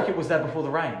much cricket was there before the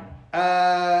rain?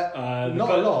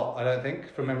 Not a lot, I don't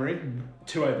think, from memory.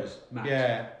 2 overs, max.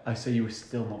 Yeah. Oh, so you were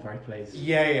still not very pleased.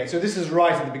 Yeah. So this is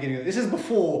right at the beginning. This is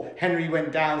before Henry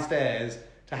went downstairs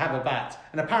to have a bat.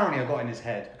 And apparently I got in his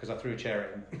head because I threw a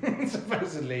chair at him,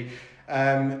 supposedly.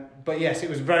 But yes, it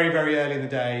was very, very early in the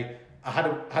day. I had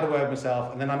a word with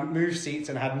myself, and then I moved seats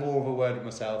and had more of a word with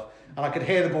myself. And I could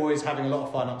hear the boys having a lot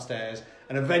of fun upstairs.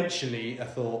 And eventually I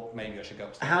thought, maybe I should go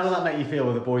upstairs. How did that make you feel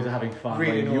when the boys are having fun?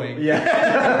 Really annoying.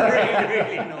 Yeah.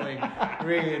 really annoying.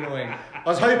 Really annoying. I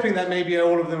was hoping that maybe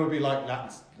all of them would be like,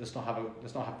 let's not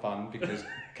have fun because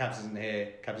Cabs isn't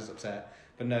here, Cabs is upset.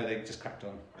 But no, they just cracked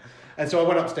on. And so I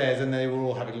went upstairs and they were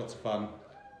all having lots of fun.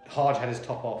 Harge had his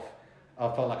top off.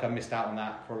 I felt like I missed out on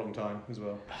that for a long time as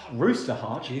well. Rooster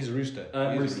Harge. He's a rooster.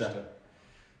 Rooster.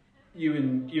 You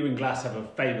and Glass have a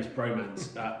famous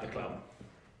bromance at the club.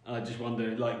 I just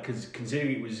wonder, because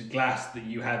considering it was Glass that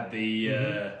you had the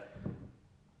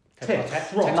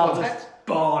Lovers.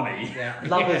 Barney. Yeah.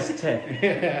 Lovers tip.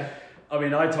 Yeah. I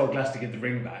mean, I told Glass to get the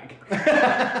ring back.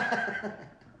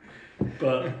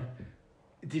 But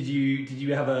did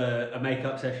you have a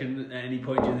make-up session at any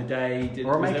point during the day?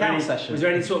 Or a make-out session? Was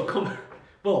there any sort of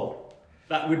well,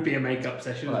 that would be a make-up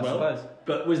session as well. I suppose.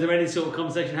 But was there any sort of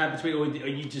conversation had between, or are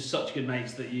you just such good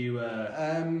mates that you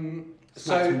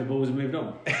smacked him in the balls and moved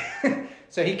on?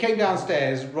 So he came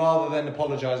downstairs rather than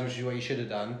apologise, which is what he should have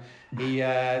done. He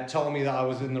told me that I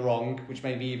was in the wrong, which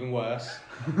made me even worse.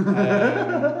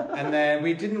 And then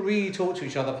we didn't really talk to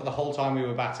each other for the whole time we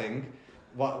were batting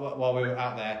while we were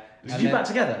out there. Did you bat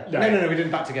together? No, we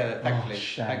didn't bat together, thankfully.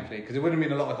 Shame. Thankfully, because it would have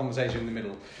been a lot of conversation in the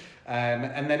middle.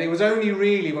 And then it was only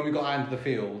really when we got out into the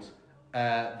field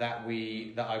that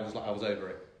I was over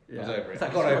it. Yeah. I was over it. It's I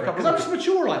like got over it. a couple Because I'm of- just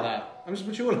mature like that.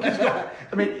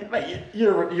 I mean, mate,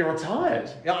 you're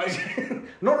retired. Yeah,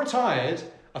 not retired.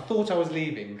 I thought I was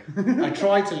leaving. I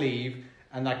tried to leave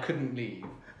and I couldn't leave.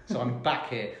 So I'm back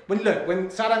here. When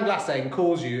Saddam Hussein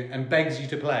calls you and begs you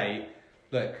to play,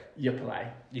 look, You play.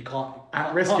 you can't.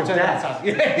 At risk can't of turn that death. down.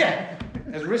 Yeah.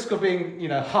 There's risk of being,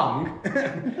 hung.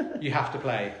 You have to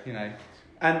play.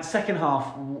 And second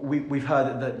half, we've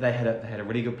heard that they had a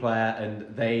really good player, and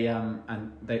they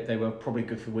were probably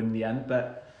good for winning in the end.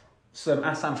 But some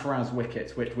Assam Faraz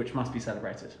wickets, which must be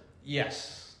celebrated.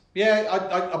 Yes.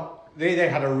 Yeah. They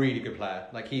had a really good player.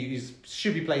 Like he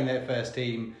should be playing their first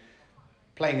team,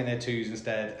 playing in their twos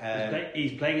instead.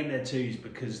 He's playing in their twos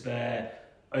because they're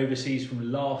overseas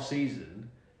from last season,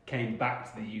 came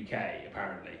back to the UK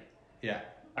apparently. Yeah.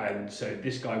 And so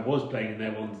this guy was playing in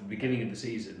their ones at the beginning of the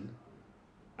season,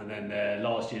 and then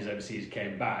last year's overseas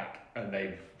came back, and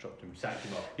they've sacked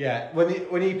him off. Yeah,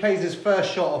 when he plays his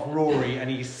first shot off Rory and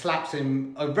he slaps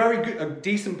him a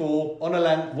decent ball on a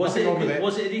length. Was it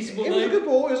a decent ball? It was a good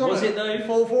ball. Was it though?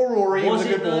 For Rory, Was it was a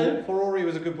it good though? ball. For Rory, it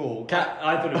was a good ball. I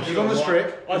thought it was on the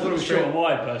strip. I thought it was short and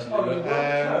wide, personally.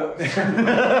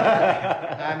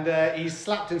 And he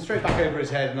slapped him straight back over his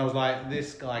head, and I was like,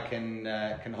 this guy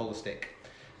can hold a stick.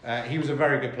 He was a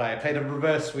very good player. Played a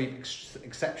reverse sweep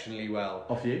exceptionally well.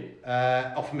 Off you?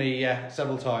 Off me, yeah,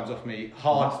 several times off me.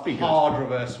 Hard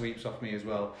reverse sweeps off me as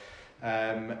well.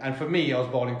 And for me, I was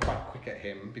bowling quite quick at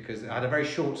him because I had a very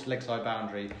short leg side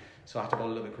boundary, so I had to bowl a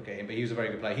little bit quick at him. But he was a very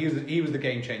good player. He was the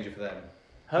game changer for them.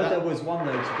 Heard there was one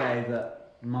though today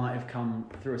that might have come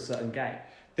through a certain gate.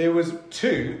 There was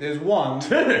two. There's one.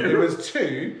 There was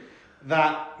two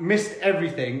that missed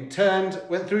everything,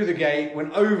 went through the gate,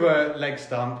 went over leg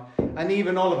stump, and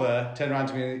even Oliver turned around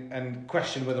to me and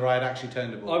questioned whether I had actually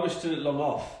turned a ball. I was stood at long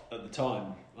off at the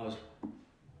time.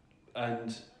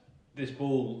 And this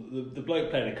ball, the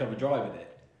bloke played a cover drive with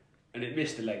it, and it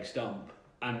missed the leg stump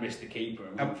and missed the keeper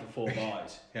and went for 4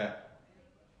 byes. Yeah.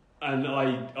 And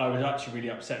I was actually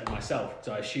really upset with myself because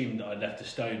I assumed that I'd left a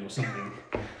stone or something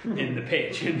in the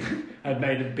pitch and had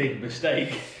made a big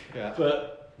mistake. Yeah.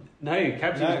 But no,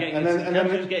 Captain was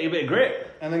getting a bit of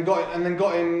grip. And then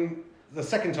got in the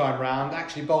second time round,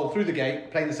 actually bowled through the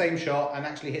gate, playing the same shot, and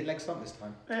actually hit leg stump this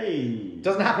time. Hey!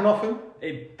 Doesn't happen often.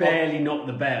 It barely knocked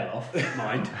the bail off,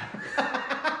 mind.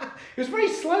 It was very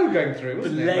slow going through,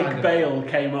 wasn't The it? leg Random. bail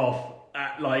came off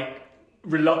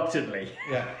reluctantly.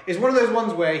 Yeah. It's one of those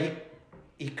ones where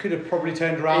he could have probably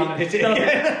turned around and hit it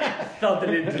again.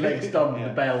 Thudded into leg stump and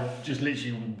the bail just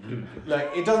literally...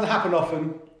 Like, it doesn't happen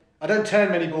often. I don't turn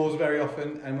many balls very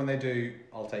often, and when they do,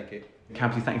 I'll take it.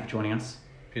 Campsy, thank you for joining us.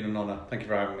 Been an honour. Thank you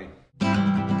for having me.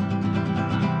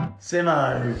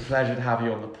 Simmo, pleasure to have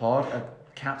you on the pod.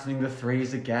 Captaining the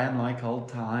threes again, like old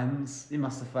times. You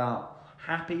must have felt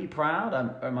happy, proud.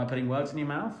 Am I putting words in your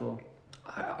mouth, or?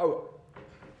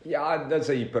 Yeah, I'd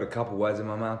say you put a couple words in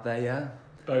my mouth there, yeah.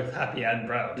 Both happy and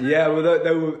proud. Yeah, well,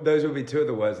 those would be two of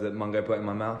the words that Mungo put in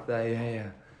my mouth there, yeah.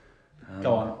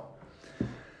 Go on.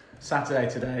 Saturday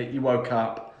today, you woke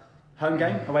up. Home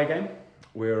game? Away game?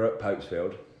 We were at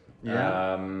Popesfield.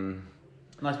 Yeah.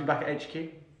 Nice to be back at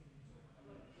HQ.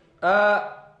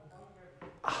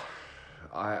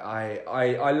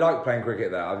 I like playing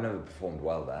cricket there. I've never performed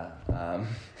well there.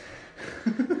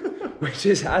 Which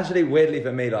is actually weirdly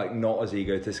for me like not as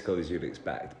egotistical as you'd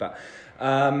expect. But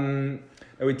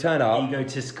we turn up.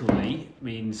 Egotistically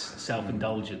means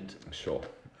self-indulgent. Sure.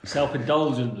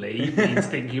 Self-indulgently means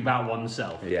thinking about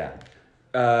oneself. Yeah.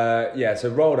 So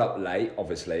rolled up late,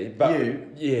 obviously. But you?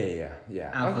 Yeah.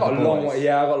 Out I've for got the a long boys. way.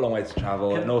 Yeah, I've got a long way to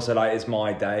travel, and also like it's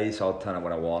my day, so I'll turn up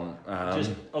when I want.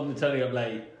 Just on the turning up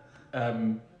late,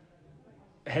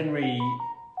 Henry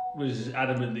was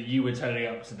adamant that you were turning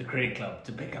up to the cricket club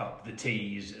to pick up the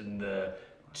tees and the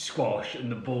squash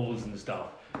and the balls and stuff,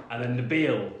 and then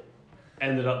Nabil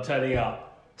ended up turning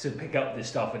up to pick up this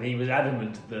stuff, and he was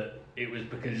adamant that it was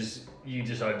because you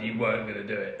decided you weren't going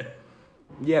to do it.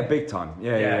 Yeah, big time.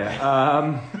 Yeah.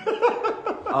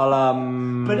 I'll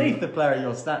Beneath the player at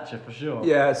your stature, for sure.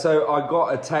 Yeah, so I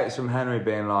got a text from Henry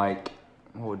being like,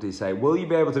 what did he say? Will you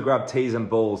be able to grab tees and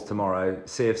balls tomorrow?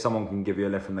 See if someone can give you a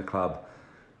lift from the club.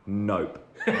 Nope.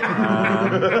 When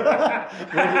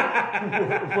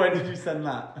did you send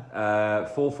that?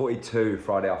 4:42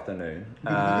 Friday afternoon.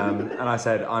 And I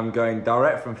said, I'm going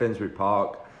direct from Finsbury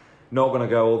Park, not going to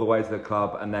go all the way to the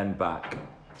club and then back.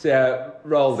 So yeah,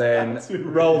 rolled in.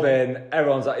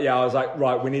 Everyone's like, I was like,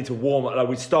 right, we need to warm up. Like,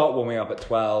 we start warming up at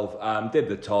 12. Did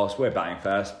the toss. We're batting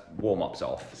first. Warm up's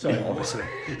off. So obviously.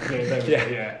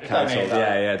 Yeah. Cancelled.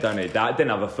 Yeah. Don't need that.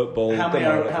 Didn't have a football. How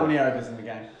many overs in the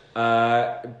game?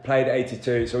 Played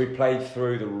 82. So we played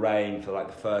through the rain for like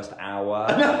the first hour.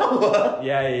 An hour?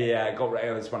 Yeah. Got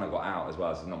rain. That's when I got out as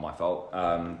well. So it's not my fault.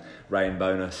 Rain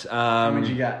bonus. How many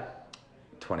did you get?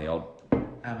 20 odd.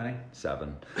 How many?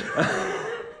 7.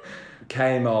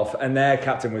 Came off, and their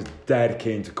captain was dead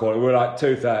keen to call it. We were like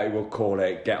 2:30, we'll call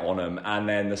it, get on them. And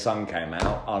then the sun came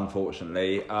out,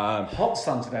 unfortunately. Hot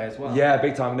sun today as well. Yeah,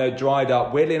 big time. They dried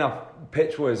up. Weirdly enough,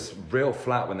 pitch was real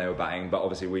flat when they were batting, but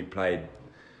obviously we played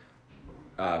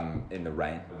in the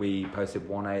rain. We posted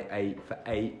 188 for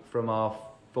 8 from our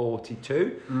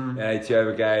 42. 80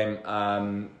 over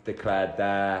game, declared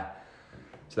there.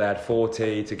 So they had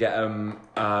 40 to get them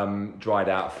dried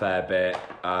out a fair bit.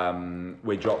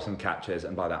 We dropped some catches,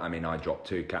 and by that I mean I dropped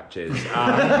 2 catches. Still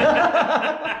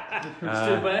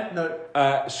there? No.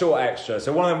 Short extra.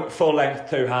 So one of them full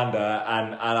length 2-hander,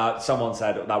 and someone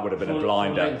said that would have been a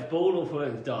blinder. Full length ball or full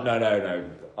length dart? No.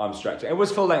 I'm stretching. It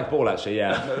was full length ball actually.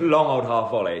 Yeah, long old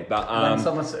half volley. But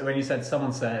when you said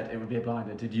someone said it would be a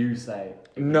blinder, did you say?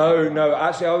 No.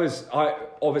 Actually, I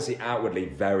obviously outwardly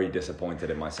very disappointed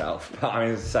in myself. But I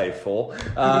mean, say 4.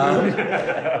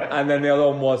 And then the other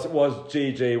one was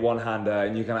GG 1-hander,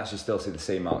 and you can actually still see the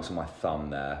C marks on my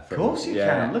thumb there. Of course you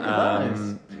can. Look at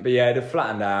those. But yeah, it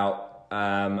flattened out.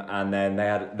 And then they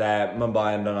had their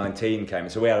Mumbai under 19 came.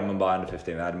 So we had a Mumbai under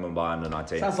 15. They had a Mumbai under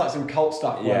 19. Sounds like some cult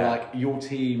stuff where like your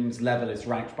team's level is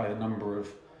ranked by the number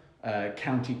of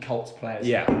county Colts players.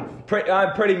 Yeah,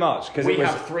 pretty much. Because we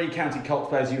have 3 county Colts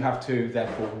players. You have 2.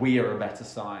 Therefore, we are a better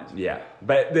side. Yeah,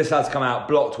 but this has come out,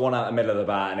 blocked one out the middle of the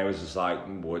bat, and it was just like,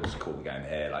 we'll just call the game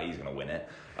here. Like, he's going to win it.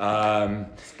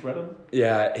 Spread them.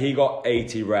 Yeah, he got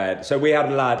 80 red. So we had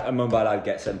a Mumbai lad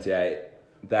get 78.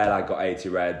 Their lad got 80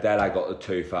 red, their lad got the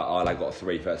 2 for, our lad got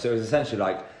 3 for. So it was essentially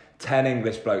like 10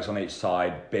 English blokes on each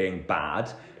side being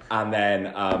bad, and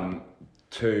then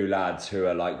 2 lads who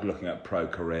are like looking at pro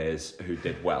careers who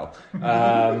did well. So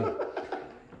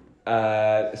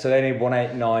they need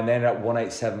 189, they ended up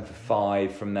 187 for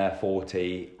 5 from their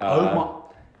 40. Yeah.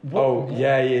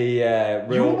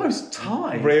 You almost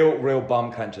tied. Real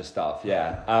bum clencher stuff,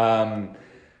 yeah.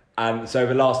 And so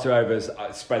the last 2 overs,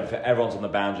 I spread for everyone's on the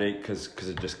boundary because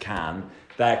it just can.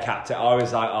 Their captain, I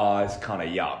was like, it's kind of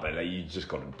yuck, but you just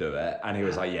got to do it. And he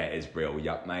was like, yeah, it's real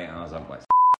yuck, mate. And I was like, well, it's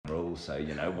rules, so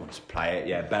we'll just play it.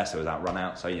 Yeah, best was that run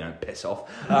out, so piss off.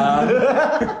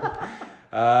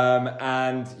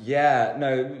 And yeah,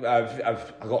 no,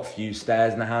 I've got a few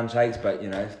stares and the handshakes, but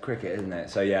it's cricket, isn't it?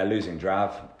 So yeah, losing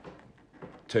drav,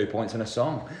 2 points in a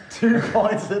song. 2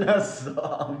 points in a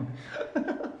song.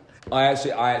 I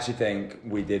actually think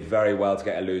we did very well to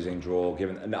get a losing draw.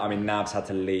 Nabs had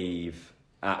to leave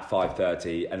at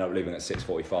 5:30, ended up leaving at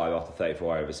 6:45 after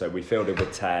 34 overs. So we fielded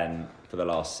with 10 for the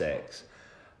last 6.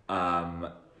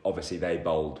 Obviously, they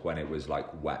bowled when it was like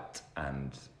wet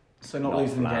and. So not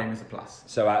losing the game is a plus.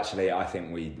 So actually, I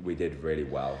think we did really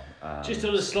well. Just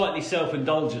on a slightly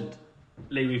self-indulgent,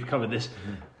 Lee, we've covered this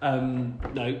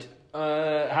note.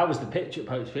 How was the pitch at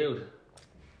Pope's Field?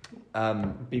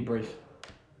 Be brief.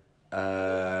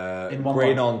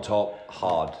 Green on top,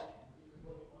 hard.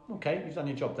 Okay, you've done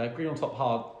your job there. Green on top,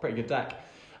 hard, pretty good deck.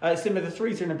 Simmo, the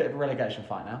 3s are in a bit of a relegation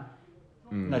fight now.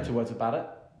 No 2 words about it.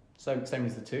 So same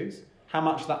as the 2s. How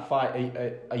much of that fight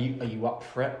are you up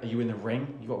for it? Are you in the ring?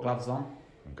 You got gloves on?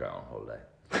 I'm going on holiday.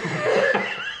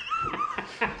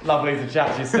 Lovely to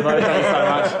chat to you, Simmo. Thanks so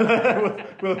much.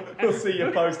 we'll see you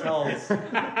post holes.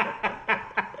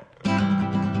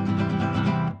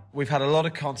 We've had a lot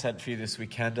of content for you this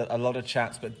weekend, a lot of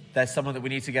chats, but there's someone that we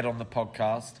need to get on the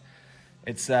podcast.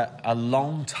 It's a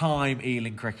long-time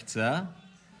Ealing cricketer,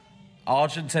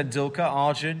 Arjun Tendulkar.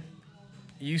 Arjun,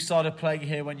 you started playing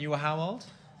here when you were how old?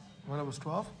 When I was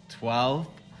 12. 12.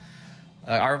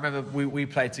 I remember we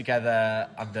played together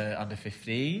under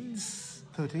 15s.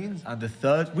 13s. Under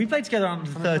third. We played together under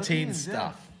 13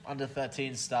 stuff. Yeah. Under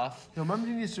 13 stuff. Your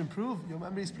memory needs to improve. Your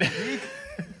memory is pretty weak.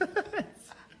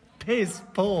 Piss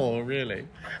poor, really.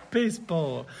 Piss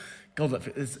poor. God,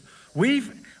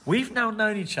 we've now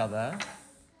known each other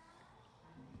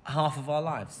half of our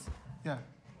lives. Yeah.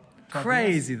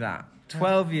 Crazy that.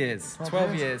 12 years.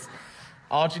 12 years.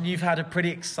 Arjun, you've had a pretty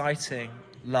exciting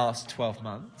last 12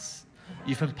 months.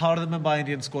 You've been part of the Mumbai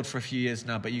Indian squad for a few years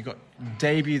now, but you got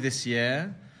debut this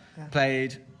year. Yeah.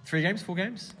 Played 3 games, 4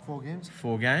 games? 4 games.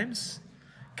 4 games.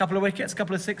 Couple of wickets,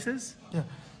 couple of sixes. Yeah.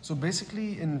 So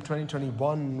basically in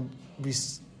 2021,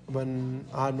 when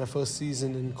I had my first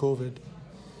season in COVID,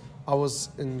 I was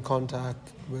in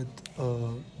contact with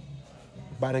a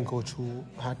batting coach who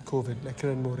had COVID, like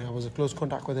Kiran More. I was in close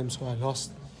contact with him, so I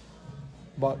lost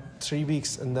about 3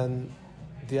 weeks, and then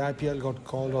the IPL got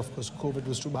called off because COVID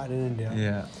was too bad in India.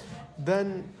 Yeah.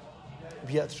 Then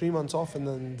we had 3 months off, and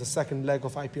then the second leg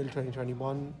of IPL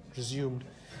 2021 resumed.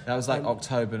 That was like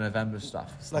October, November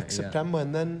stuff. Like September,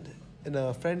 and then in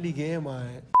a friendly game,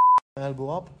 I elbow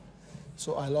up,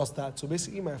 so I lost that. So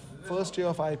basically, my first year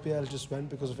of IPL just went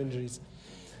because of injuries.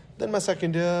 Then my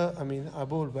second year, I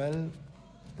bowled well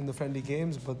in the friendly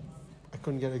games, but I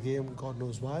couldn't get a game. God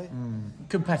knows why.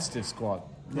 Competitive squad.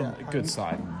 Yeah, good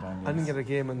side. I didn't get a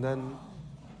game, and then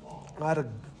I had a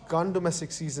gun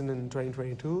domestic season in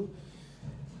 2022.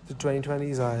 The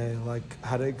 2020s, I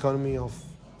had an economy of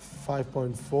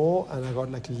 5.4, and I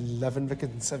got 11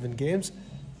 wickets in 7 games.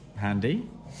 Handy.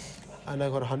 and I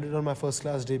got 100 on my first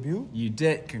class debut. You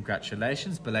did.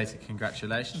 Congratulations, belated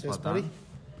congratulations. Cheers, well buddy.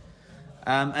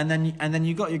 done. And then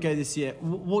you got your go this year.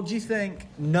 What do you think?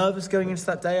 Nervous going into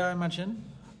that day, I imagine.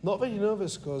 Not very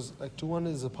nervous because like 2-1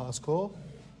 is a pass score.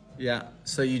 Yeah.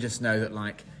 So you just know that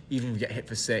like even if you get hit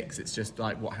for 6, it's just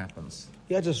like what happens.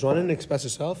 Yeah, just run and express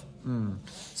yourself.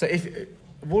 So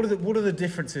what are the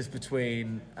differences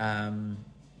between playing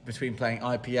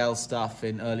IPL stuff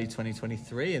in early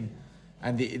 2023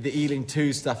 and the Ealing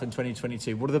 2 stuff in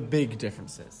 2022? What are the big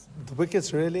differences? The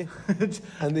wickets really,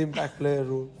 and the impact player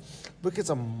rule.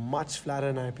 Wickets are much flatter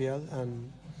in IPL,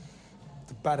 and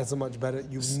the batters are much better.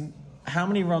 How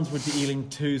many runs would the Ealing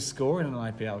 2 score in an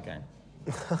IPL game?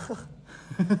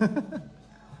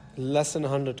 Less than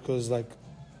 100 because like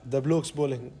the bloke's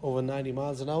bowling over 90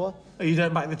 miles an hour. Oh, you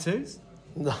don't back the 2s?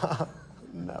 Nah,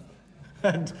 no.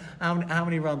 And how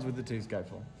many runs would the 2s go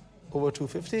for? Over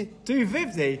 250.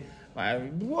 250?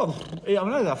 Well, I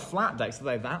know they're flat decks. Are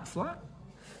they that flat?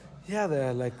 Yeah,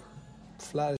 they're like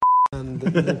flat as and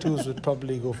the twos would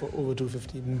probably go for over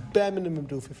 250. Bare minimum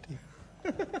 250.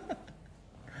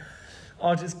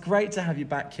 Oh, it's great to have you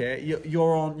back here.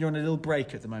 You're on a little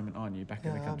break at the moment, aren't you? Back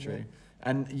in the Yeah, country, yeah.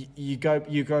 and you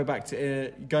go back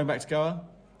to going back to Goa.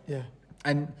 Yeah.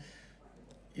 And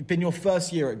it's been your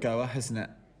first year at Goa, hasn't it?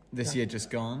 This Yeah. year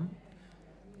just gone.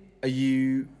 Are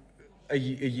you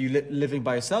living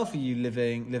by yourself? Are you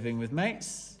living with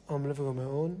mates? I'm living on my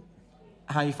own.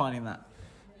 How are you finding that?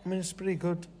 I mean, it's pretty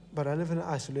good, but I live in an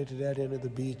isolated area near the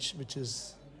beach, which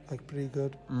is like pretty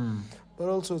good. But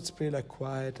also it's pretty like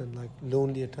quiet and like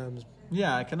lonely at times.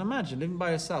 Yeah, I can imagine living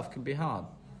by yourself can be hard.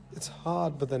 It's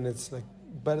hard, but then it's like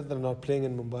better than not playing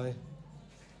in Mumbai.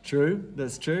 True,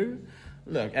 that's true.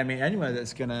 Look, I mean, anywhere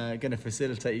that's gonna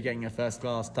facilitate you getting your first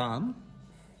class done,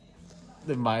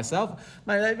 living by yourself,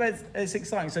 mate, it's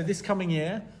exciting. So this coming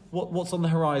year, what's on the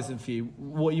horizon for you?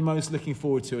 What are you most looking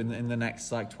forward to in the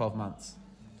next like 12 months?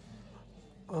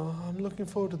 I'm looking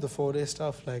forward to the 4-day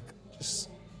stuff, like just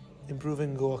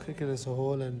improving Goa cricket as a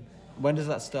whole. And When does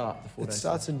that start? The 4 it days?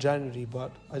 starts in January,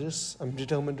 but I'm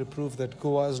determined to prove that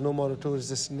Goa is no more a tourist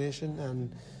destination,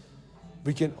 and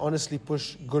we can honestly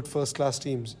push good first-class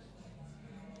teams.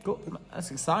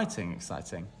 That's exciting.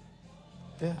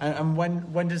 Yeah. And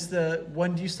when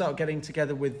do you start getting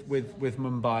together with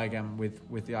Mumbai again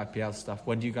with the IPL stuff?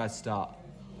 When do you guys start?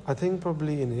 I think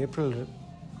probably in April.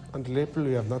 Until April,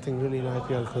 we have nothing really in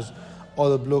IPL because all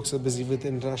the blokes are busy with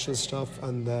international stuff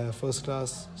and the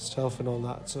first-class stuff and all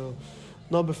that. So,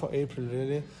 not before April,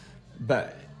 really.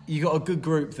 But you got a good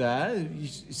group there. You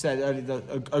said earlier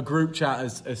that a group chat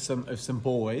of some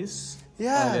boys.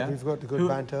 Yeah, earlier. we've got good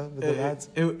banter with the lads.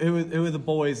 Who are the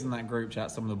boys in that group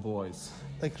chat? Some of the boys.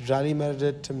 Like Raleigh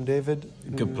Meredith, Tim David.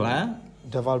 Good player.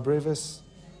 Deval Brevis.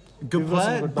 Good We've got some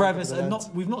player. good banter with Brevis. the lads.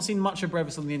 We've not seen much of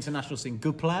Brevis on the international scene.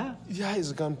 Good player. Yeah, he's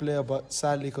a gun player, but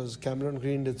sadly, because Cameron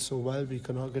Green did so well, we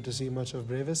could not get to see much of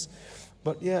Brevis.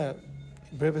 But yeah,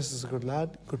 Brevis is a good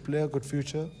lad, good player, good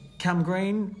future. Cam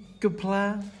Green. Good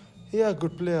player. Yeah,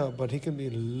 good player, but he can be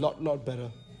a lot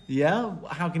better. Yeah.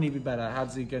 How can he be better?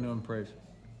 How's he going to improve?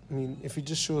 I mean, if he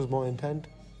just shows more intent.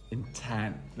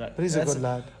 Intent. But he's a good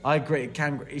lad. I agree.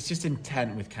 It's just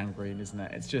intent with Cam Green, isn't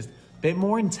it? It's just a bit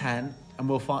more intent, and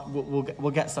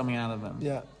we'll get something out of him.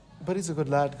 Yeah, but he's a good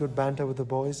lad, good banter with the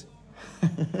boys.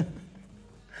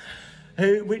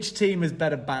 Which team is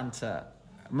better banter?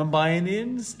 Mumbai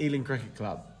Indians, Ealing Cricket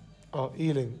Club. Oh,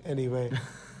 Ealing, anyway.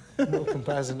 No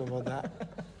comparison about that.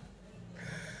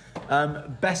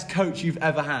 Best coach you've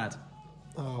ever had?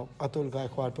 Oh, Atul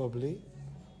Gaikwad probably.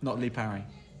 Not Lee Parry.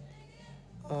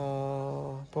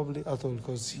 Probably Atul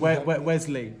because Where's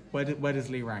Lee? Where does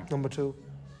Lee rank? number 2.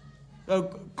 Oh,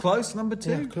 close. Number 2.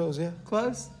 Yeah, close. Yeah,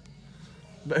 Close.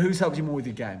 But who's helped you more with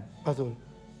your game? Atul.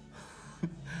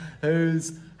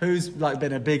 Who's like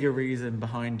been a bigger reason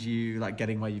behind you like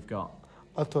getting where you've got?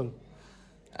 Atul.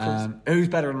 Who's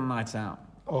better on a night out?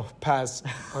 Oh, pass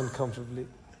uncomfortably.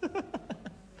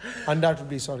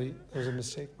 Undoubtedly, sorry, it was a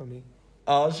mistake for me.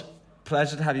 Arj,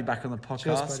 pleasure to have you back on the podcast.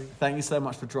 Cheers, buddy. Thank you so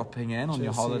much for dropping in on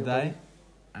your Cheers, see you, holiday,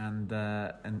 and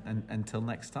until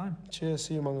next time. Cheers,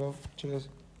 see you, Mungo. Cheers.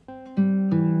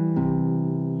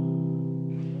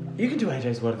 You can do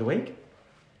AJ's word of the week.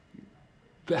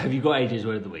 But have you got AJ's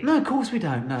word of the week? No, of course we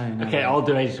don't. No. Okay, I'll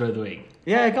do AJ's word of the week.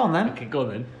 Yeah, go on then. Okay, go on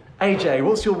then. AJ,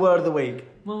 what's your word of the week?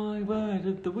 My word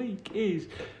of the week is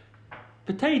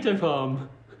potato farm.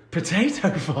 Potato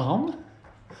farm?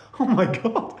 Oh my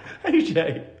god,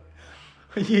 AJ,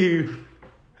 are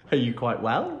you quite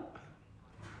well?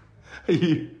 Are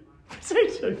you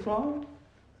potato farm?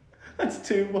 That's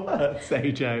 2 words,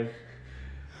 AJ. I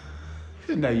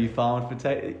didn't know you farmed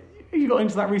potato. You got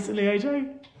into that recently,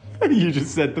 AJ? You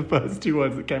just said the first two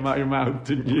words that came out of your mouth,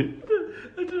 didn't you?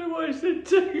 I don't know why I said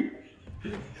two.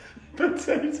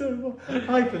 Potato.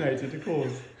 Hyphenated, of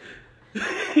course.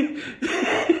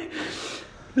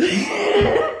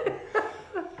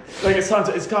 Look, it's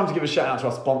time to give a shout out to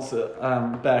our sponsor,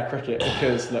 Bear Cricket,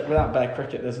 because look, without Bear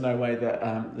Cricket, there's no way that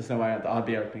I'd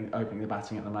be opening the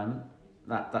batting at the moment.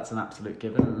 That's an absolute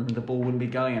given, and the ball wouldn't be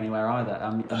going anywhere either.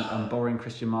 I'm borrowing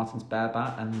Christian Martin's Bear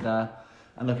bat,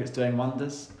 and look, it's doing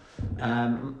wonders.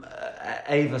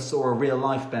 Ava saw a real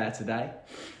life bear today.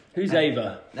 Who's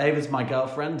Ava? Ava's my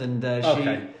girlfriend, and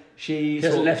Okay. she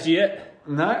Hasn't left you yet?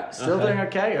 No, still Okay. doing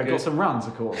okay. I Good. got some runs,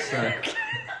 of course. So.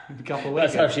 A couple of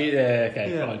weeks. That's how she. Yeah,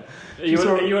 okay, Yeah. fine. She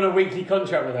saw- Are you on a weekly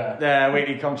contract with her? Yeah,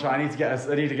 weekly contract. I need to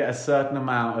get a certain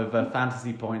amount of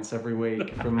fantasy points every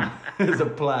week from as a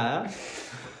player.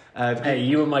 Hey,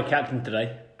 you were my captain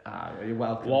today. You're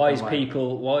welcome. Wise Don't worry.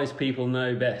 people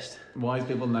know best. Wise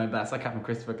people know best. I captain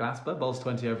Christopher Glasper. Bowls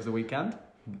 20 overs a weekend.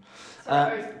 When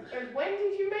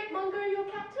did you make Mungo your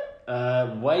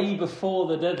captain? Way before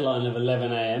the deadline of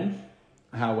 11 a.m.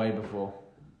 How way before?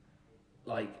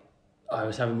 Like, I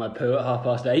was having my poo at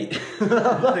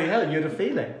 8:30. Bloody hell! You had a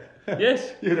feeling.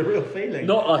 Yes. You had a real feeling.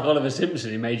 Not like Oliver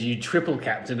Simpson, who made you triple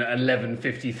captain at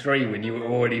 11:53 when you were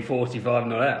already 45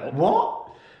 not out. What?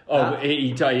 Oh,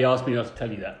 he asked me not to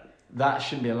tell you that. That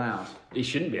shouldn't be allowed. He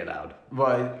shouldn't be allowed.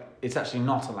 Well, it's actually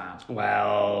not allowed.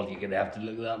 Well, you're going to have to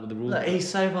look that up with the rules. Look, he's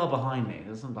so far behind me. It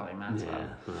doesn't bloody matter.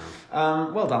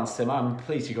 Yeah. Well done, Simmo. I'm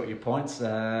pleased you got your points.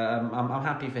 I'm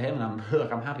happy for him, and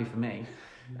I'm happy for me.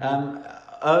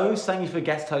 Thank you for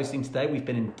guest hosting today. We've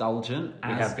been indulgent.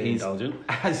 We have been indulgent.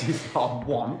 As is our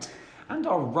want and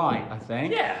our right, I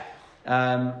think.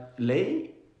 Yeah.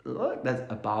 Lee, look, there's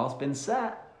a bar's been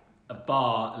set. A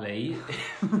bar, Lee.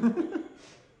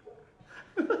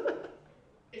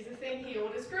 Is the thing he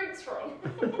orders drinks from?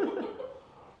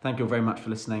 Thank you very much for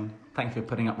listening. Thank you for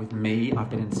putting up with me. I've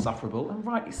been insufferable, and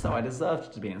rightly so. I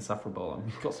deserved to be insufferable.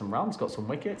 And you've got some runs, got some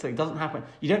wickets. So it doesn't happen.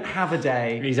 You don't have a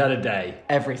day He's had a day.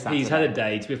 every Saturday. He's had a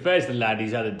day. To be fair to the lad,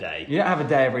 he's had a day. You don't have a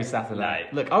day every Saturday.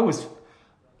 No. Look, I was.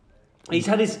 He's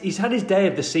had his day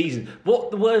of the season.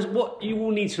 What you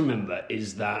all need to remember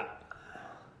is that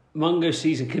Mungo's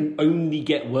season can only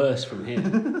get worse from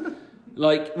here.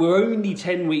 Like, we're only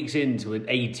 10 weeks into an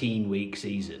 18-week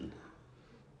season.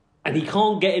 And he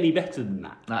can't get any better than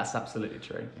that. That's absolutely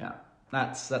true. Yeah,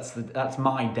 that's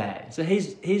my day. So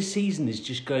his season is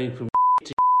just going from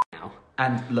to now.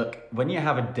 And look, when you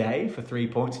have a day for 3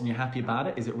 points and you're happy about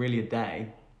it, is it really a day?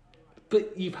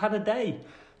 But you've had a day.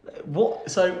 What?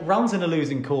 So runs in a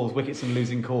losing cause, wickets in a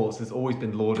losing cause has always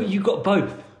been lauded. But you got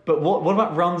both. But what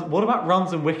about runs? What about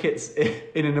runs and wickets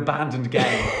in an abandoned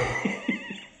game?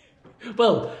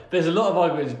 Well, there's a lot of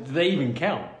arguments. Do they even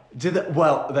count?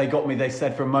 They got me. They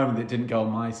said for a moment it didn't go on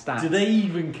my stats. Do they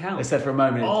even count? They said for a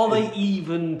moment. Are they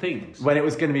even things? When it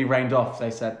was going to be rained off,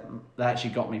 they said they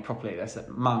actually got me properly. They said,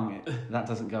 "Mung, that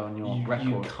doesn't go on your record.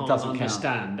 You It can't doesn't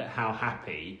understand how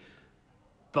happy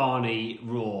Barney,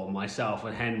 Raw, myself,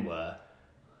 and Hen were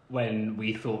when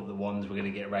we thought the ones were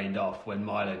going to get rained off. When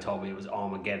Milo told me it was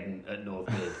Armageddon at North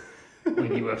Mid,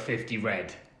 when you were 50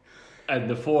 red. And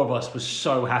the four of us were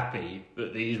so happy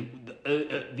that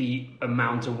the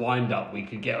amount of wind-up we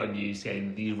could get on you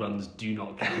saying these runs do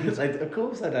not count. Of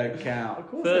course they don't count. Of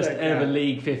course First they don't ever count.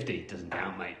 League 50 doesn't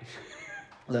count, mate.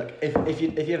 Look, if you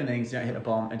have an innings, you don't hit a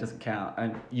bomb, it doesn't count,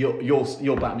 and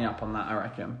you'll back me up on that, I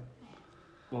reckon.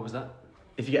 What was that?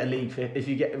 If you get if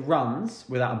you get runs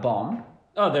without a bomb,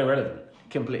 Oh, they're relevant.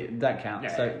 completely that counts.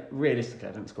 Yeah. So realistically,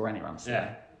 I didn't score any runs. Today.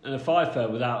 Yeah. And a fifer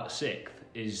without sixth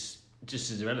is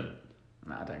just as irrelevant.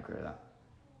 No, I don't agree with that.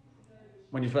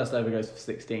 When your first over goes for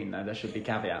 16, though, there should be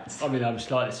caveats. I mean, I'm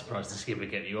slightly surprised the skipper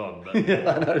kept you on, but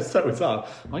Yeah, I know, so was I.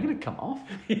 Am I going to come off?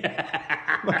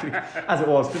 Yeah. As it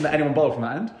was, didn't let anyone bowl from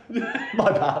that end.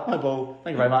 My bad, my ball.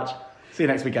 Thank you very much. See you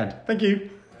next weekend. Thank you.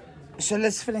 So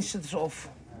let's finish this off.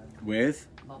 With?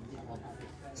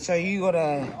 So you got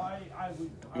a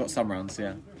We got some rounds,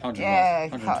 yeah. 100 Yeah,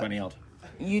 odd, 120 odd.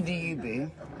 UDUB.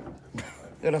 You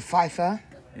got a fifer.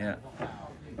 Yeah.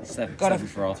 Seven Got a-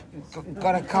 for odd.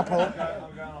 Got a couple.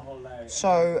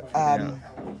 So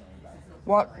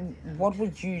what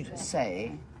would you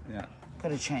say? Yeah. Got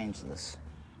to change this.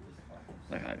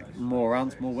 Like, more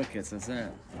rounds, more wickets, that's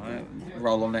it. Right.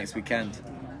 Roll on next weekend.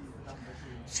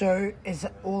 So is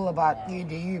it all about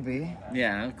UDUB?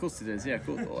 Yeah, of course it is, yeah, of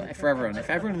course. For everyone. If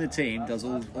everyone in the team does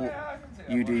all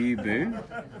you do, you boo,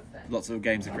 lots of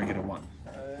games of cricket are won.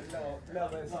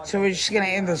 So we're just going to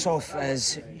end this off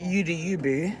as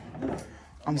UDUB.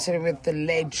 I'm sitting with the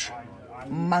ledge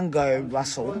Mungo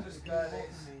Russell.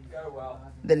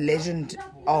 the legend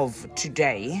of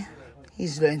today.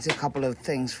 He's learned a couple of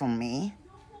things from me.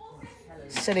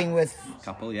 Sitting with...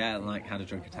 Couple, yeah, like how to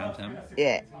drink a tam-tam.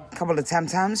 Yeah, a couple of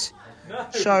tam-tams.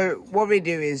 So what we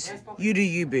do is, you do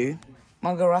you, boo.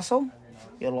 Mungo Russell,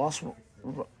 your last...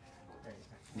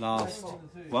 Last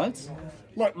words?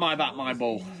 Like my bat, my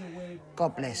ball.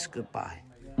 God bless, goodbye.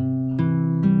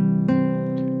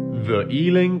 The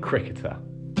Ealing Cricketer.